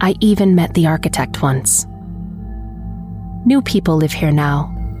 I even met the architect once. New people live here now,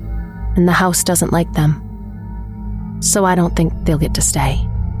 and the house doesn't like them. So I don't think they'll get to stay.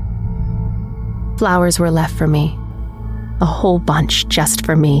 Flowers were left for me, a whole bunch just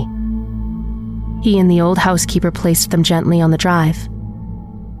for me. He and the old housekeeper placed them gently on the drive,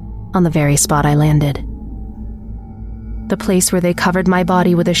 on the very spot I landed. The place where they covered my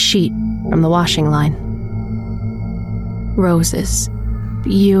body with a sheet from the washing line. Roses,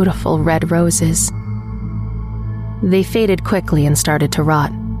 beautiful red roses. They faded quickly and started to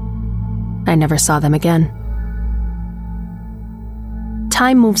rot. I never saw them again.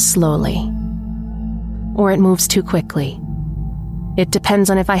 Time moves slowly, or it moves too quickly. It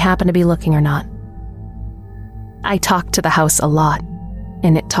depends on if I happen to be looking or not. I talk to the house a lot,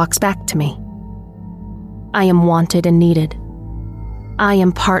 and it talks back to me. I am wanted and needed. I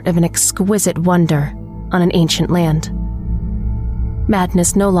am part of an exquisite wonder on an ancient land.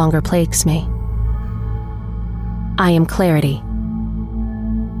 Madness no longer plagues me. I am clarity.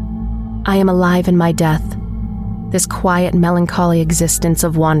 I am alive in my death. This quiet, melancholy existence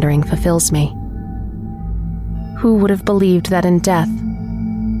of wandering fulfills me. Who would have believed that in death,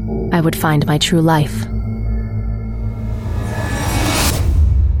 I would find my true life?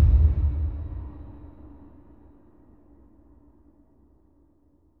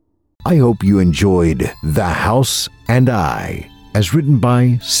 I hope you enjoyed The House and I, as written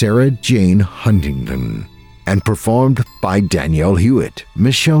by Sarah Jane Huntington and performed by Danielle Hewitt,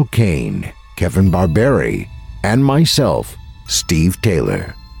 Michelle Kane, Kevin Barberi, and myself, Steve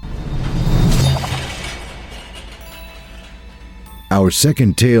Taylor. Our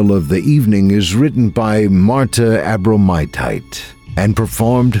second tale of the evening is written by Marta Abromitite and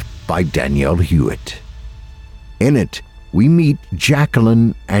performed by Danielle Hewitt. In it, we meet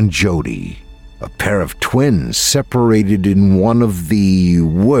Jacqueline and Jody, a pair of twins separated in one of the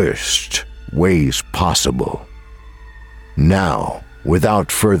worst ways possible. Now, without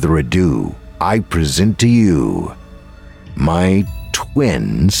further ado, I present to you my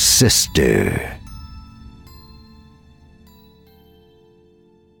twin sister.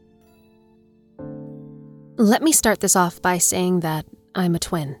 Let me start this off by saying that I'm a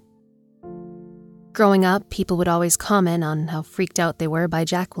twin. Growing up, people would always comment on how freaked out they were by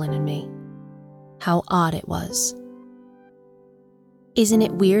Jacqueline and me. How odd it was. "Isn't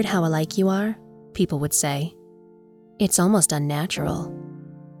it weird how alike you are?" people would say. "It's almost unnatural."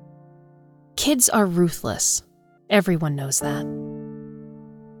 Kids are ruthless. Everyone knows that.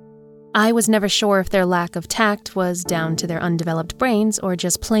 I was never sure if their lack of tact was down to their undeveloped brains or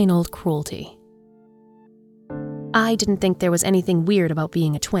just plain old cruelty. I didn't think there was anything weird about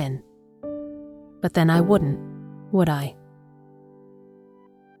being a twin. But then I wouldn't, would I?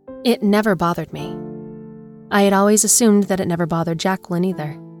 It never bothered me. I had always assumed that it never bothered Jacqueline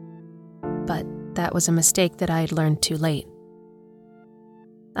either. But that was a mistake that I had learned too late.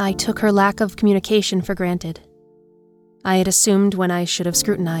 I took her lack of communication for granted. I had assumed when I should have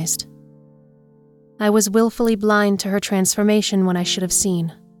scrutinized. I was willfully blind to her transformation when I should have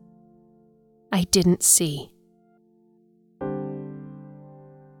seen. I didn't see.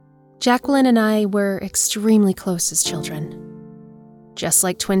 Jacqueline and I were extremely close as children, just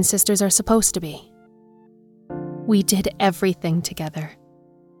like twin sisters are supposed to be. We did everything together.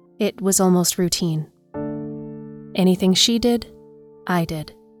 It was almost routine. Anything she did, I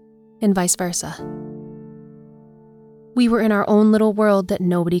did, and vice versa. We were in our own little world that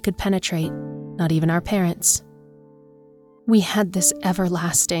nobody could penetrate, not even our parents. We had this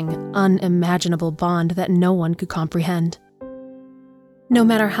everlasting, unimaginable bond that no one could comprehend. No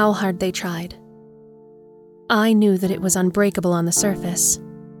matter how hard they tried. I knew that it was unbreakable on the surface,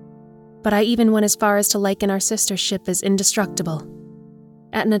 but I even went as far as to liken our sistership as indestructible,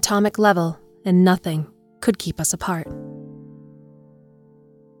 at an atomic level, and nothing could keep us apart.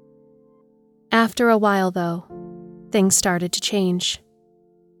 After a while, though, things started to change.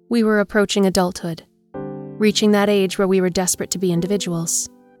 We were approaching adulthood, reaching that age where we were desperate to be individuals.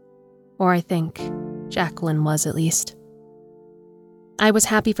 Or I think Jacqueline was, at least. I was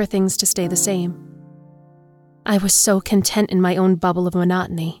happy for things to stay the same. I was so content in my own bubble of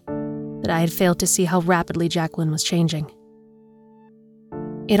monotony that I had failed to see how rapidly Jacqueline was changing.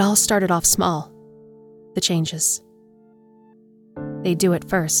 It all started off small, the changes. They do at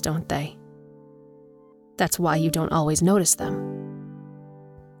first, don't they? That's why you don't always notice them.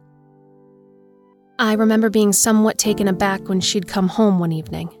 I remember being somewhat taken aback when she'd come home one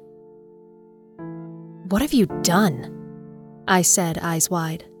evening. "What have you done?" I said, eyes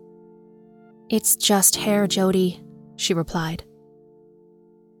wide. "It's just hair, Jody," she replied.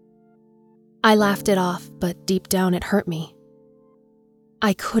 I laughed it off, but deep down it hurt me.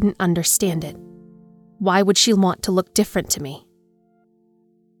 I couldn't understand it. Why would she want to look different to me?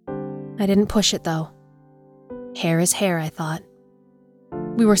 I didn't push it, though. Hair is hair, I thought.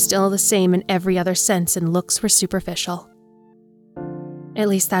 We were still the same in every other sense, and looks were superficial. At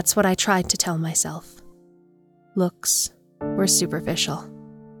least that's what I tried to tell myself. Looks were superficial.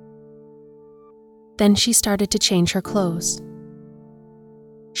 Then she started to change her clothes.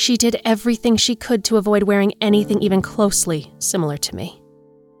 She did everything she could to avoid wearing anything even closely similar to me.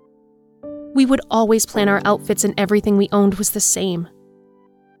 We would always plan our outfits and everything we owned was the same.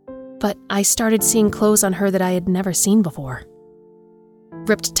 But I started seeing clothes on her that I had never seen before.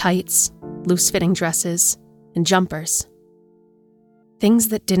 Ripped tights, loose-fitting dresses, and jumpers. Things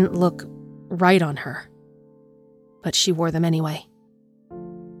that didn't look right on her. But she wore them anyway.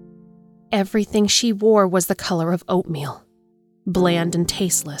 Everything she wore was the color of oatmeal, bland and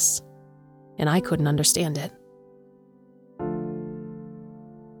tasteless, and I couldn't understand it.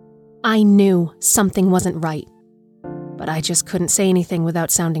 I knew something wasn't right, but I just couldn't say anything without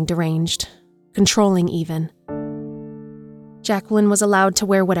sounding deranged, controlling even. Jacqueline was allowed to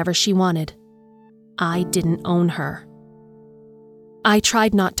wear whatever she wanted. I didn't own her. I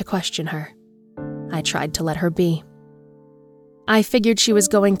tried not to question her. I tried to let her be. I figured she was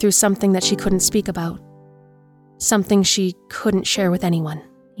going through something that she couldn't speak about. Something she couldn't share with anyone.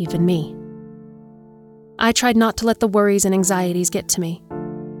 even me. I tried not to let the worries and anxieties get to me,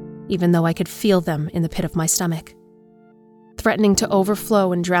 even though I could feel them in the pit of my stomach, threatening to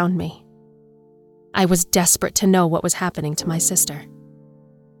overflow and drown me. I was desperate to know what was happening to my sister.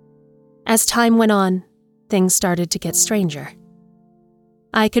 As time went on, things started to get stranger.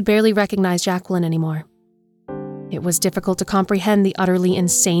 I could barely recognize Jacqueline anymore. It was difficult to comprehend the utterly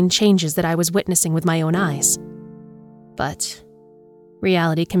insane changes that I was witnessing with my own eyes. But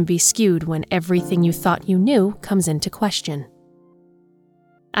reality can be skewed when everything you thought you knew comes into question.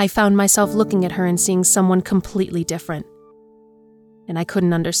 I found myself looking at her and seeing someone completely different, and I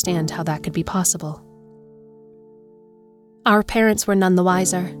couldn't understand how that could be possible. Our parents were none the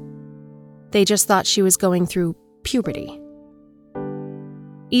wiser. They just thought she was going through puberty.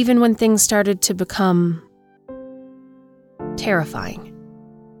 Even when things started to become terrifying,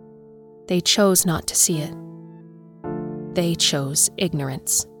 they chose not to see it. They chose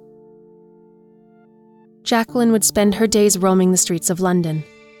ignorance. Jacqueline would spend her days roaming the streets of London.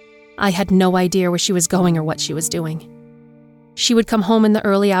 I had no idea where she was going or what she was doing. She would come home in the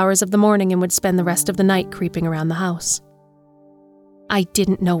early hours of the morning and would spend the rest of the night creeping around the house. I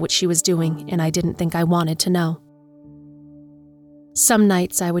didn't know what she was doing, and I didn't think I wanted to know. Some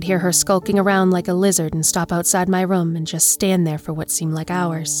nights I would hear her skulking around like a lizard and stop outside my room and just stand there for what seemed like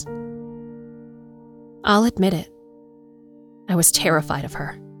hours. I'll admit it. I was terrified of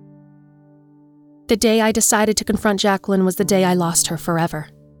her. The day I decided to confront Jacqueline was the day I lost her forever.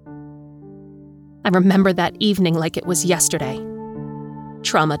 I remember that evening like it was yesterday.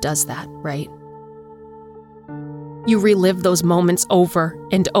 Trauma does that, right? You relive those moments over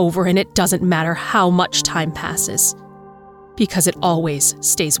and over, and it doesn't matter how much time passes, because it always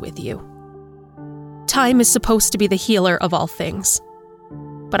stays with you. Time is supposed to be the healer of all things,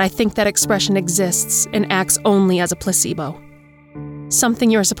 but I think that expression exists and acts only as a placebo. Something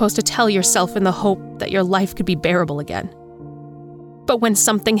you're supposed to tell yourself in the hope that your life could be bearable again. But when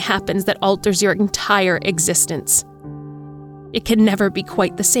something happens that alters your entire existence, it can never be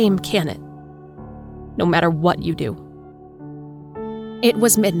quite the same, can it? No matter what you do. It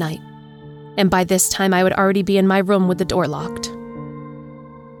was midnight, and by this time I would already be in my room with the door locked.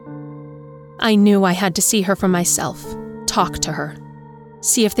 I knew I had to see her for myself, talk to her,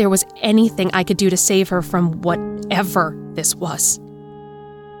 see if there was anything I could do to save her from whatever this was.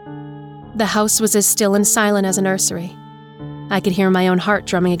 The house was as still and silent as a nursery. I could hear my own heart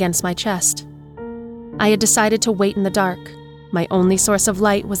drumming against my chest. I had decided to wait in the dark. My only source of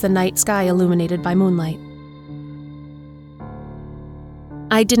light was the night sky illuminated by moonlight.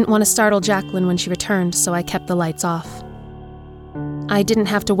 I didn't want to startle Jacqueline when she returned, so I kept the lights off. I didn't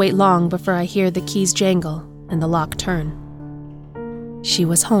have to wait long before I hear the keys jangle and the lock turn. She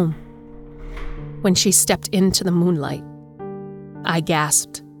was home. When she stepped into the moonlight, I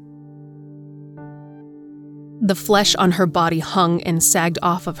gasped. The flesh on her body hung and sagged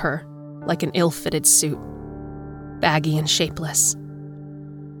off of her like an ill-fitted suit, baggy and shapeless.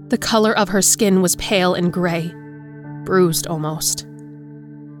 The color of her skin was pale and gray, bruised almost.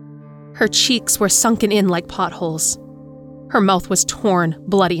 Her cheeks were sunken in like potholes. Her mouth was torn,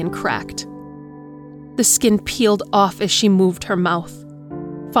 bloody, and cracked. The skin peeled off as she moved her mouth,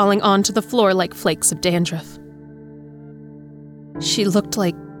 falling onto the floor like flakes of dandruff. She looked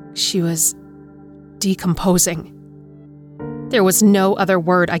like she was decomposing. There was no other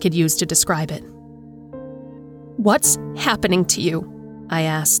word I could use to describe it. "What's happening to you?" I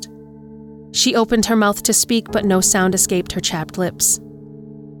asked. She opened her mouth to speak, but no sound escaped her chapped lips.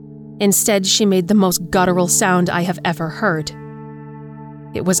 Instead, she made the most guttural sound I have ever heard.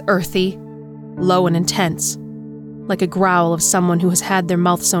 It was earthy, low and intense, like a growl of someone who has had their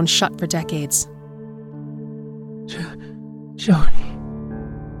mouth sewn shut for decades. Joni.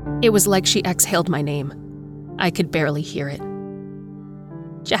 It was like she exhaled my name. I could barely hear it.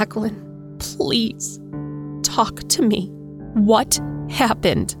 "Jacqueline, please, talk to me. What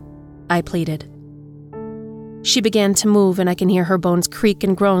happened?" I pleaded. She began to move, and I can hear her bones creak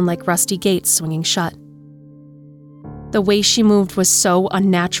and groan like rusty gates swinging shut. The way she moved was so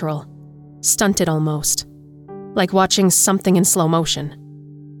unnatural, stunted almost, like watching something in slow motion.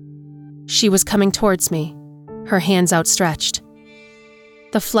 She was coming towards me, her hands outstretched.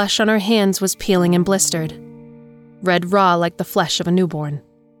 The flesh on her hands was peeling and blistered, red raw like the flesh of a newborn.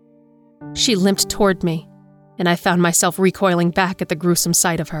 She limped toward me, and I found myself recoiling back at the gruesome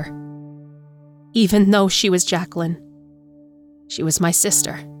sight of her. Even though she was Jacqueline, she was my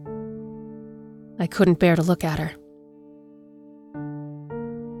sister. I couldn't bear to look at her.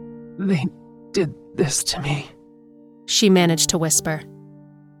 "They did this to me," she managed to whisper.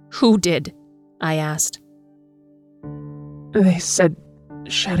 "Who did?" I asked. "They said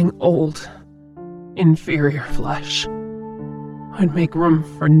shedding old, inferior flesh would make room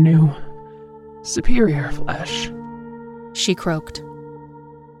for new, superior flesh. She croaked.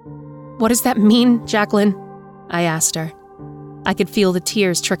 What does that mean, Jacqueline? I asked her. I could feel the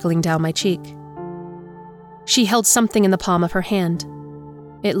tears trickling down my cheek. She held something in the palm of her hand.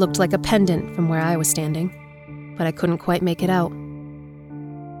 It looked like a pendant from where I was standing, but I couldn't quite make it out.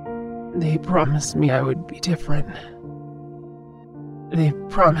 They promised me I would be different. They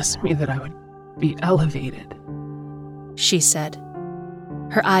promised me that I would be elevated, she said.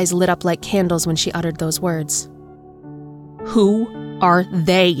 Her eyes lit up like candles when she uttered those words. Who are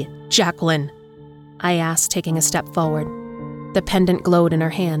they, Jacqueline? I asked, taking a step forward. The pendant glowed in her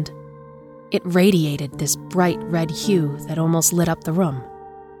hand. It radiated this bright red hue that almost lit up the room.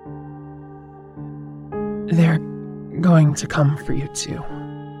 They're going to come for you too,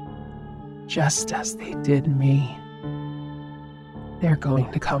 just as they did me. They're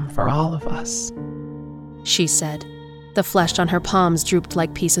going to come for all of us, she said. The flesh on her palms drooped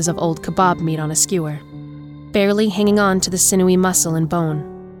like pieces of old kebab meat on a skewer, barely hanging on to the sinewy muscle and bone.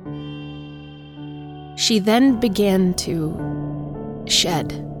 She then began to shed.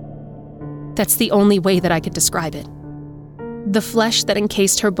 That's the only way that I could describe it. The flesh that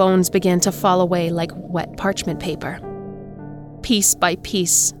encased her bones began to fall away like wet parchment paper, piece by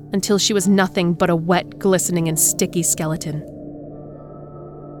piece, until she was nothing but a wet, glistening, and sticky skeleton.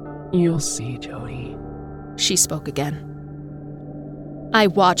 You'll see, Jody, she spoke again. I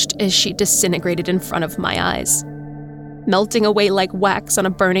watched as she disintegrated in front of my eyes, melting away like wax on a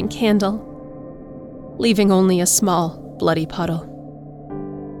burning candle, leaving only a small, bloody puddle.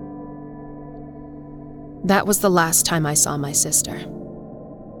 That was the last time I saw my sister.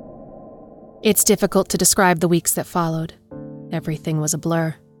 It's difficult to describe the weeks that followed. Everything was a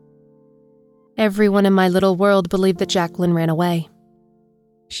blur. Everyone in my little world believed that Jacqueline ran away.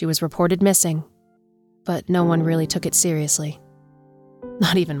 She was reported missing, but no one really took it seriously.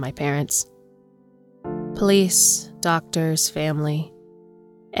 Not even my parents. Police, doctors, family,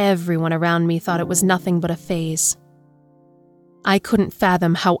 everyone around me thought it was nothing but a phase. I couldn't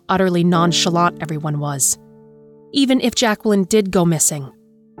fathom how utterly nonchalant everyone was. Even if Jacqueline did go missing,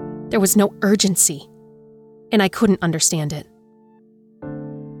 there was no urgency, and I couldn't understand it.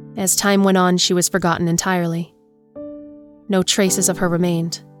 As time went on, she was forgotten entirely. No traces of her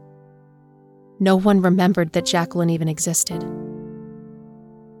remained. No one remembered that Jacqueline even existed.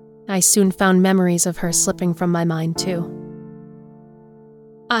 I soon found memories of her slipping from my mind, too.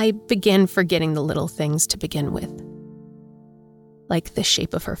 I began forgetting the little things to begin with. Like the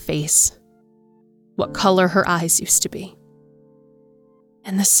shape of her face, what color her eyes used to be,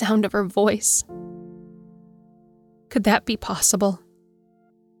 and the sound of her voice. Could that be possible?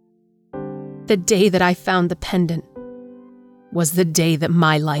 The day that I found the pendant was the day that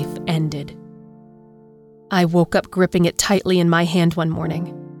my life ended. I woke up gripping it tightly in my hand one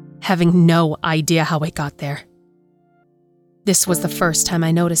morning, having no idea how it got there. This was the first time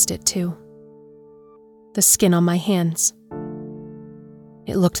I noticed it, too. The skin on my hands.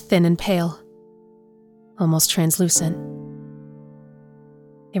 It looked thin and pale, almost translucent.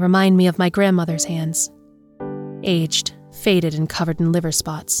 It reminded me of my grandmother's hands, aged, faded, and covered in liver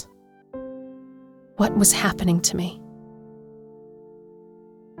spots. What was happening to me?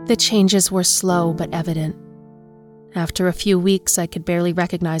 The changes were slow but evident. After a few weeks, I could barely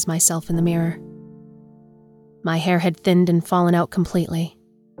recognize myself in the mirror. My hair had thinned and fallen out completely.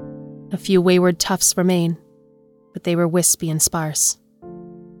 A few wayward tufts remained, but they were wispy and sparse.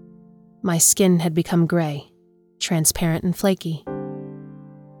 My skin had become gray, transparent and flaky.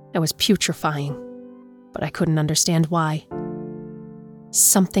 I was putrefying, but I couldn't understand why.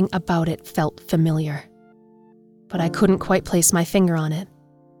 Something about it felt familiar, but I couldn't quite place my finger on it.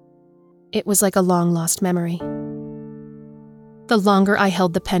 It was like a long-lost memory. The longer I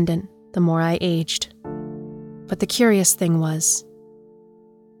held the pendant, the more I aged. But the curious thing was,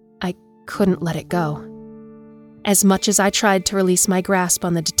 I couldn't let it go. As much as I tried to release my grasp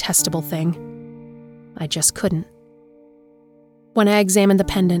on the detestable thing, I just couldn't. When I examined the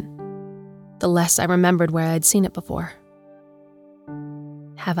pendant, the less I remembered where I'd seen it before.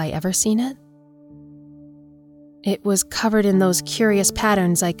 Have I ever seen it? It was covered in those curious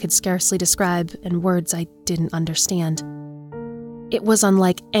patterns I could scarcely describe and words I didn't understand. It was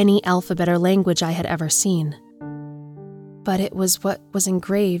unlike any alphabet or language I had ever seen. But it was what was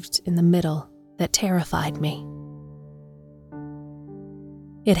engraved in the middle that terrified me.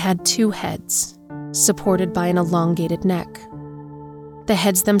 It had two heads, supported by an elongated neck. The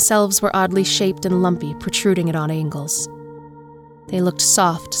heads themselves were oddly shaped and lumpy, protruding at odd angles. They looked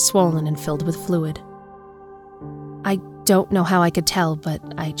soft, swollen, and filled with fluid. I don't know how I could tell, but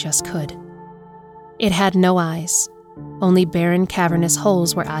I just could. It had no eyes, only barren, cavernous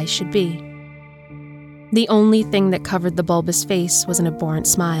holes where eyes should be. The only thing that covered the bulbous face was an abhorrent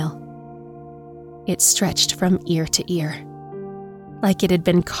smile. It stretched from ear to ear, like it had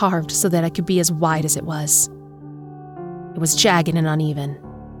been carved so that I could be as wide as it was. It was jagged and uneven,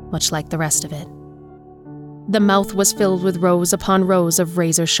 much like the rest of it. The mouth was filled with rows upon rows of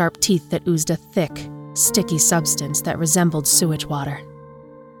razor-sharp teeth that oozed a thick, sticky substance that resembled sewage water.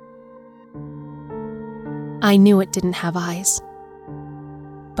 I knew it didn't have eyes,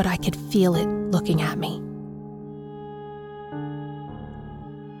 but I could feel it looking at me.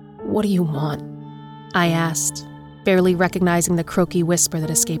 "What do you want?" I asked, barely recognizing the croaky whisper that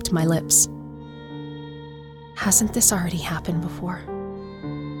escaped my lips. Hasn't this already happened before?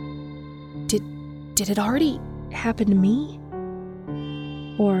 Did it already happen to me?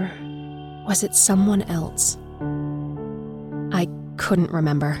 Or was it someone else? I couldn't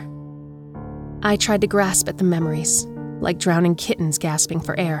remember. I tried to grasp at the memories, like drowning kittens gasping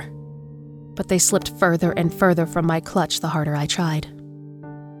for air, but they slipped further and further from my clutch the harder I tried.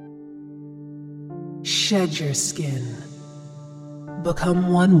 "Shed your skin.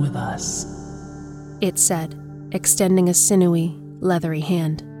 Become one with us," it said, extending a sinewy, leathery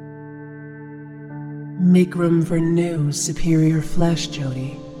hand. "Make room for new, superior flesh,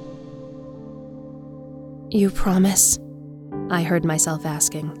 Jody." "You promise?" I heard myself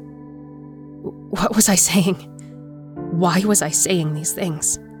asking. What was I saying? Why was I saying these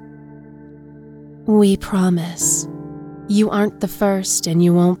things? "We promise. You aren't the first and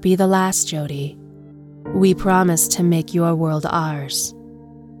you won't be the last, Jody. We promise to make your world ours,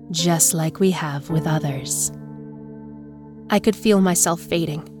 just like we have with others." I could feel myself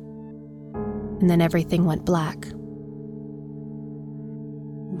fading, and then everything went black.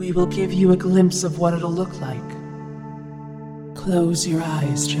 "We will give you a glimpse of what it'll look like. Close your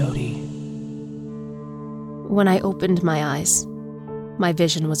eyes, Jody." When I opened my eyes, my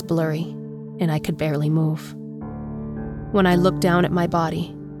vision was blurry, and I could barely move. When I looked down at my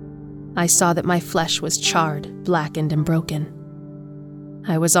body, I saw that my flesh was charred, blackened, and broken.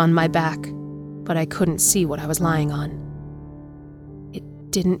 I was on my back, but I couldn't see what I was lying on. It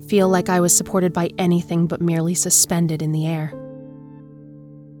didn't feel like I was supported by anything but merely suspended in the air.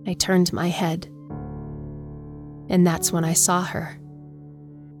 I turned my head, and that's when I saw her.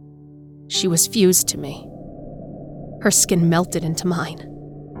 She was fused to me. Her skin melted into mine.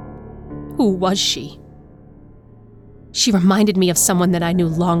 Who was she? She reminded me of someone that I knew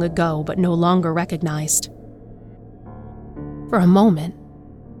long ago but no longer recognized. For a moment,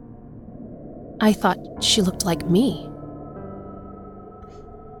 I thought she looked like me.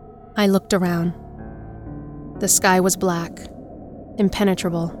 I looked around. The sky was black,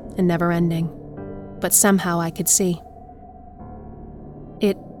 impenetrable and never-ending, but somehow I could see.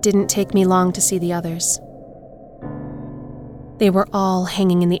 It didn't take me long to see the others. They were all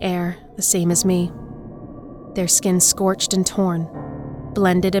hanging in the air, the same as me. Their skin scorched and torn,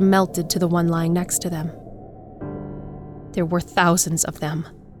 blended and melted to the one lying next to them. There were thousands of them,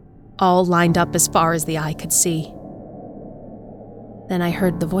 all lined up as far as the eye could see. Then I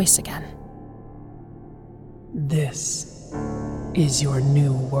heard the voice again. "This is your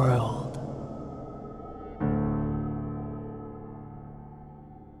new world."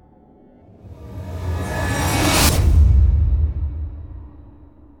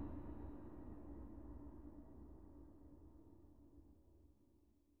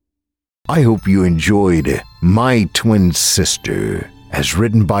 I hope you enjoyed My Twin Sister, as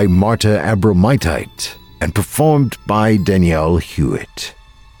written by Marta Abromitite and performed by Danielle Hewitt.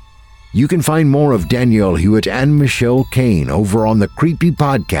 You can find more of Danielle Hewitt and Michelle Kane over on the Creepy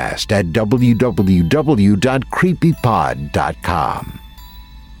Podcast at www.creepypod.com.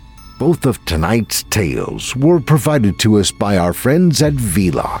 Both of tonight's tales were provided to us by our friends at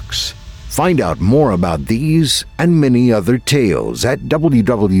Velox. Find out more about these and many other tales at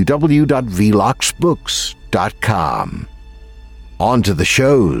www.veloxbooks.com. On to the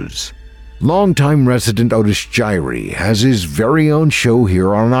shows. Longtime resident Otis Gyrie has his very own show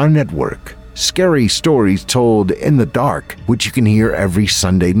here on our network, Scary Stories Told in the Dark, which you can hear every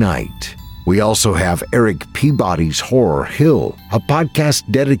Sunday night. We also have Eric Peabody's Horror Hill, a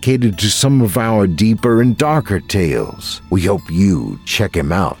podcast dedicated to some of our deeper and darker tales. We hope you check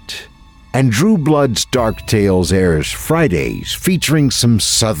him out. And Drew Blood's Dark Tales airs Fridays, featuring some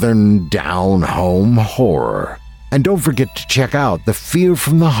southern down-home horror. And don't forget to check out the Fear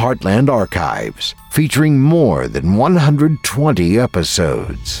from the Heartland archives, featuring more than 120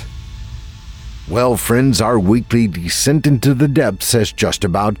 episodes. Well, friends, our weekly descent into the depths has just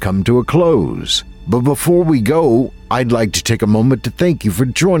about come to a close. But before we go, I'd like to take a moment to thank you for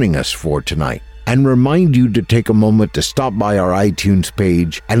joining us for tonight and remind you to take a moment to stop by our iTunes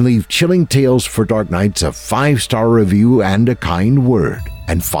page and leave Chilling Tales for Dark Nights a 5-star review and a kind word.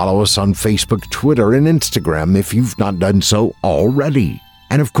 And follow us on Facebook, Twitter, and Instagram if you've not done so already.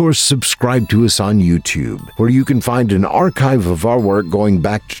 And of course, subscribe to us on YouTube, where you can find an archive of our work going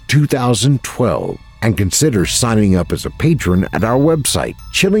back to 2012. And consider signing up as a patron at our website,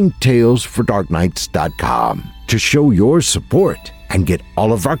 chillingtalesfordarknights.com, to show your support and get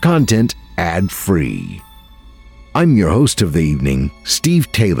all of our content ad-free. I'm your host of the evening,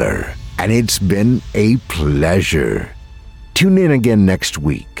 Steve Taylor, and it's been a pleasure. Tune in again next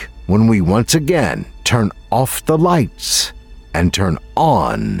week when we once again turn off the lights and turn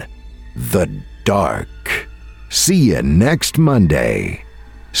on the dark. See you next Monday.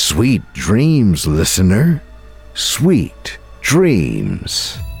 Sweet dreams, listener. Sweet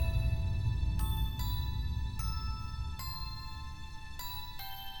dreams.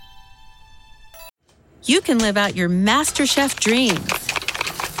 You can live out your MasterChef dreams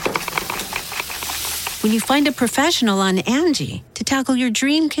when you find a professional on Angie to tackle your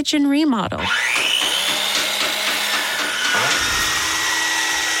dream kitchen remodel.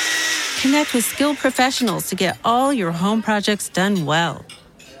 Connect with skilled professionals to get all your home projects done well.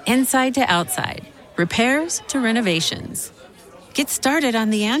 Inside to outside, repairs to renovations. Get started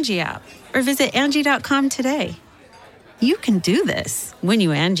on the Angie app or visit Angie.com today. You can do this when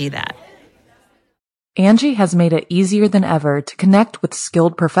you Angie that. Angie has made it easier than ever to connect with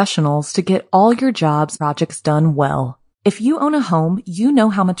skilled professionals to get all your jobs projects done well. If you own a home, you know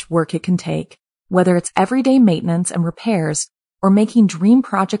how much work it can take, whether it's everyday maintenance and repairs or making dream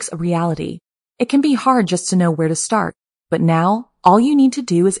projects a reality. It can be hard just to know where to start, but now all you need to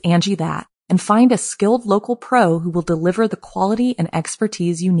do is Angie that and find a skilled local pro who will deliver the quality and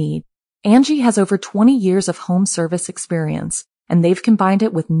expertise you need. Angie has over 20 years of home service experience, and they've combined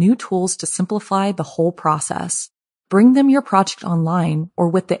it with new tools to simplify the whole process. Bring them your project online or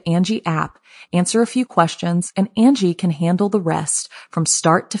with the Angie app, answer a few questions, and Angie can handle the rest from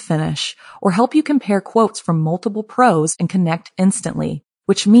start to finish, or help you compare quotes from multiple pros and connect instantly,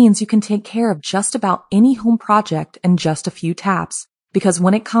 which means you can take care of just about any home project in just a few taps. Because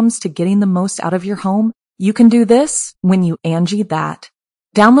when it comes to getting the most out of your home, you can do this when you Angie that.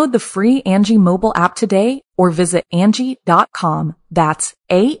 Download the free Angie mobile app today or visit Angie.com. That's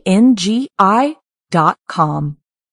ANGI.com.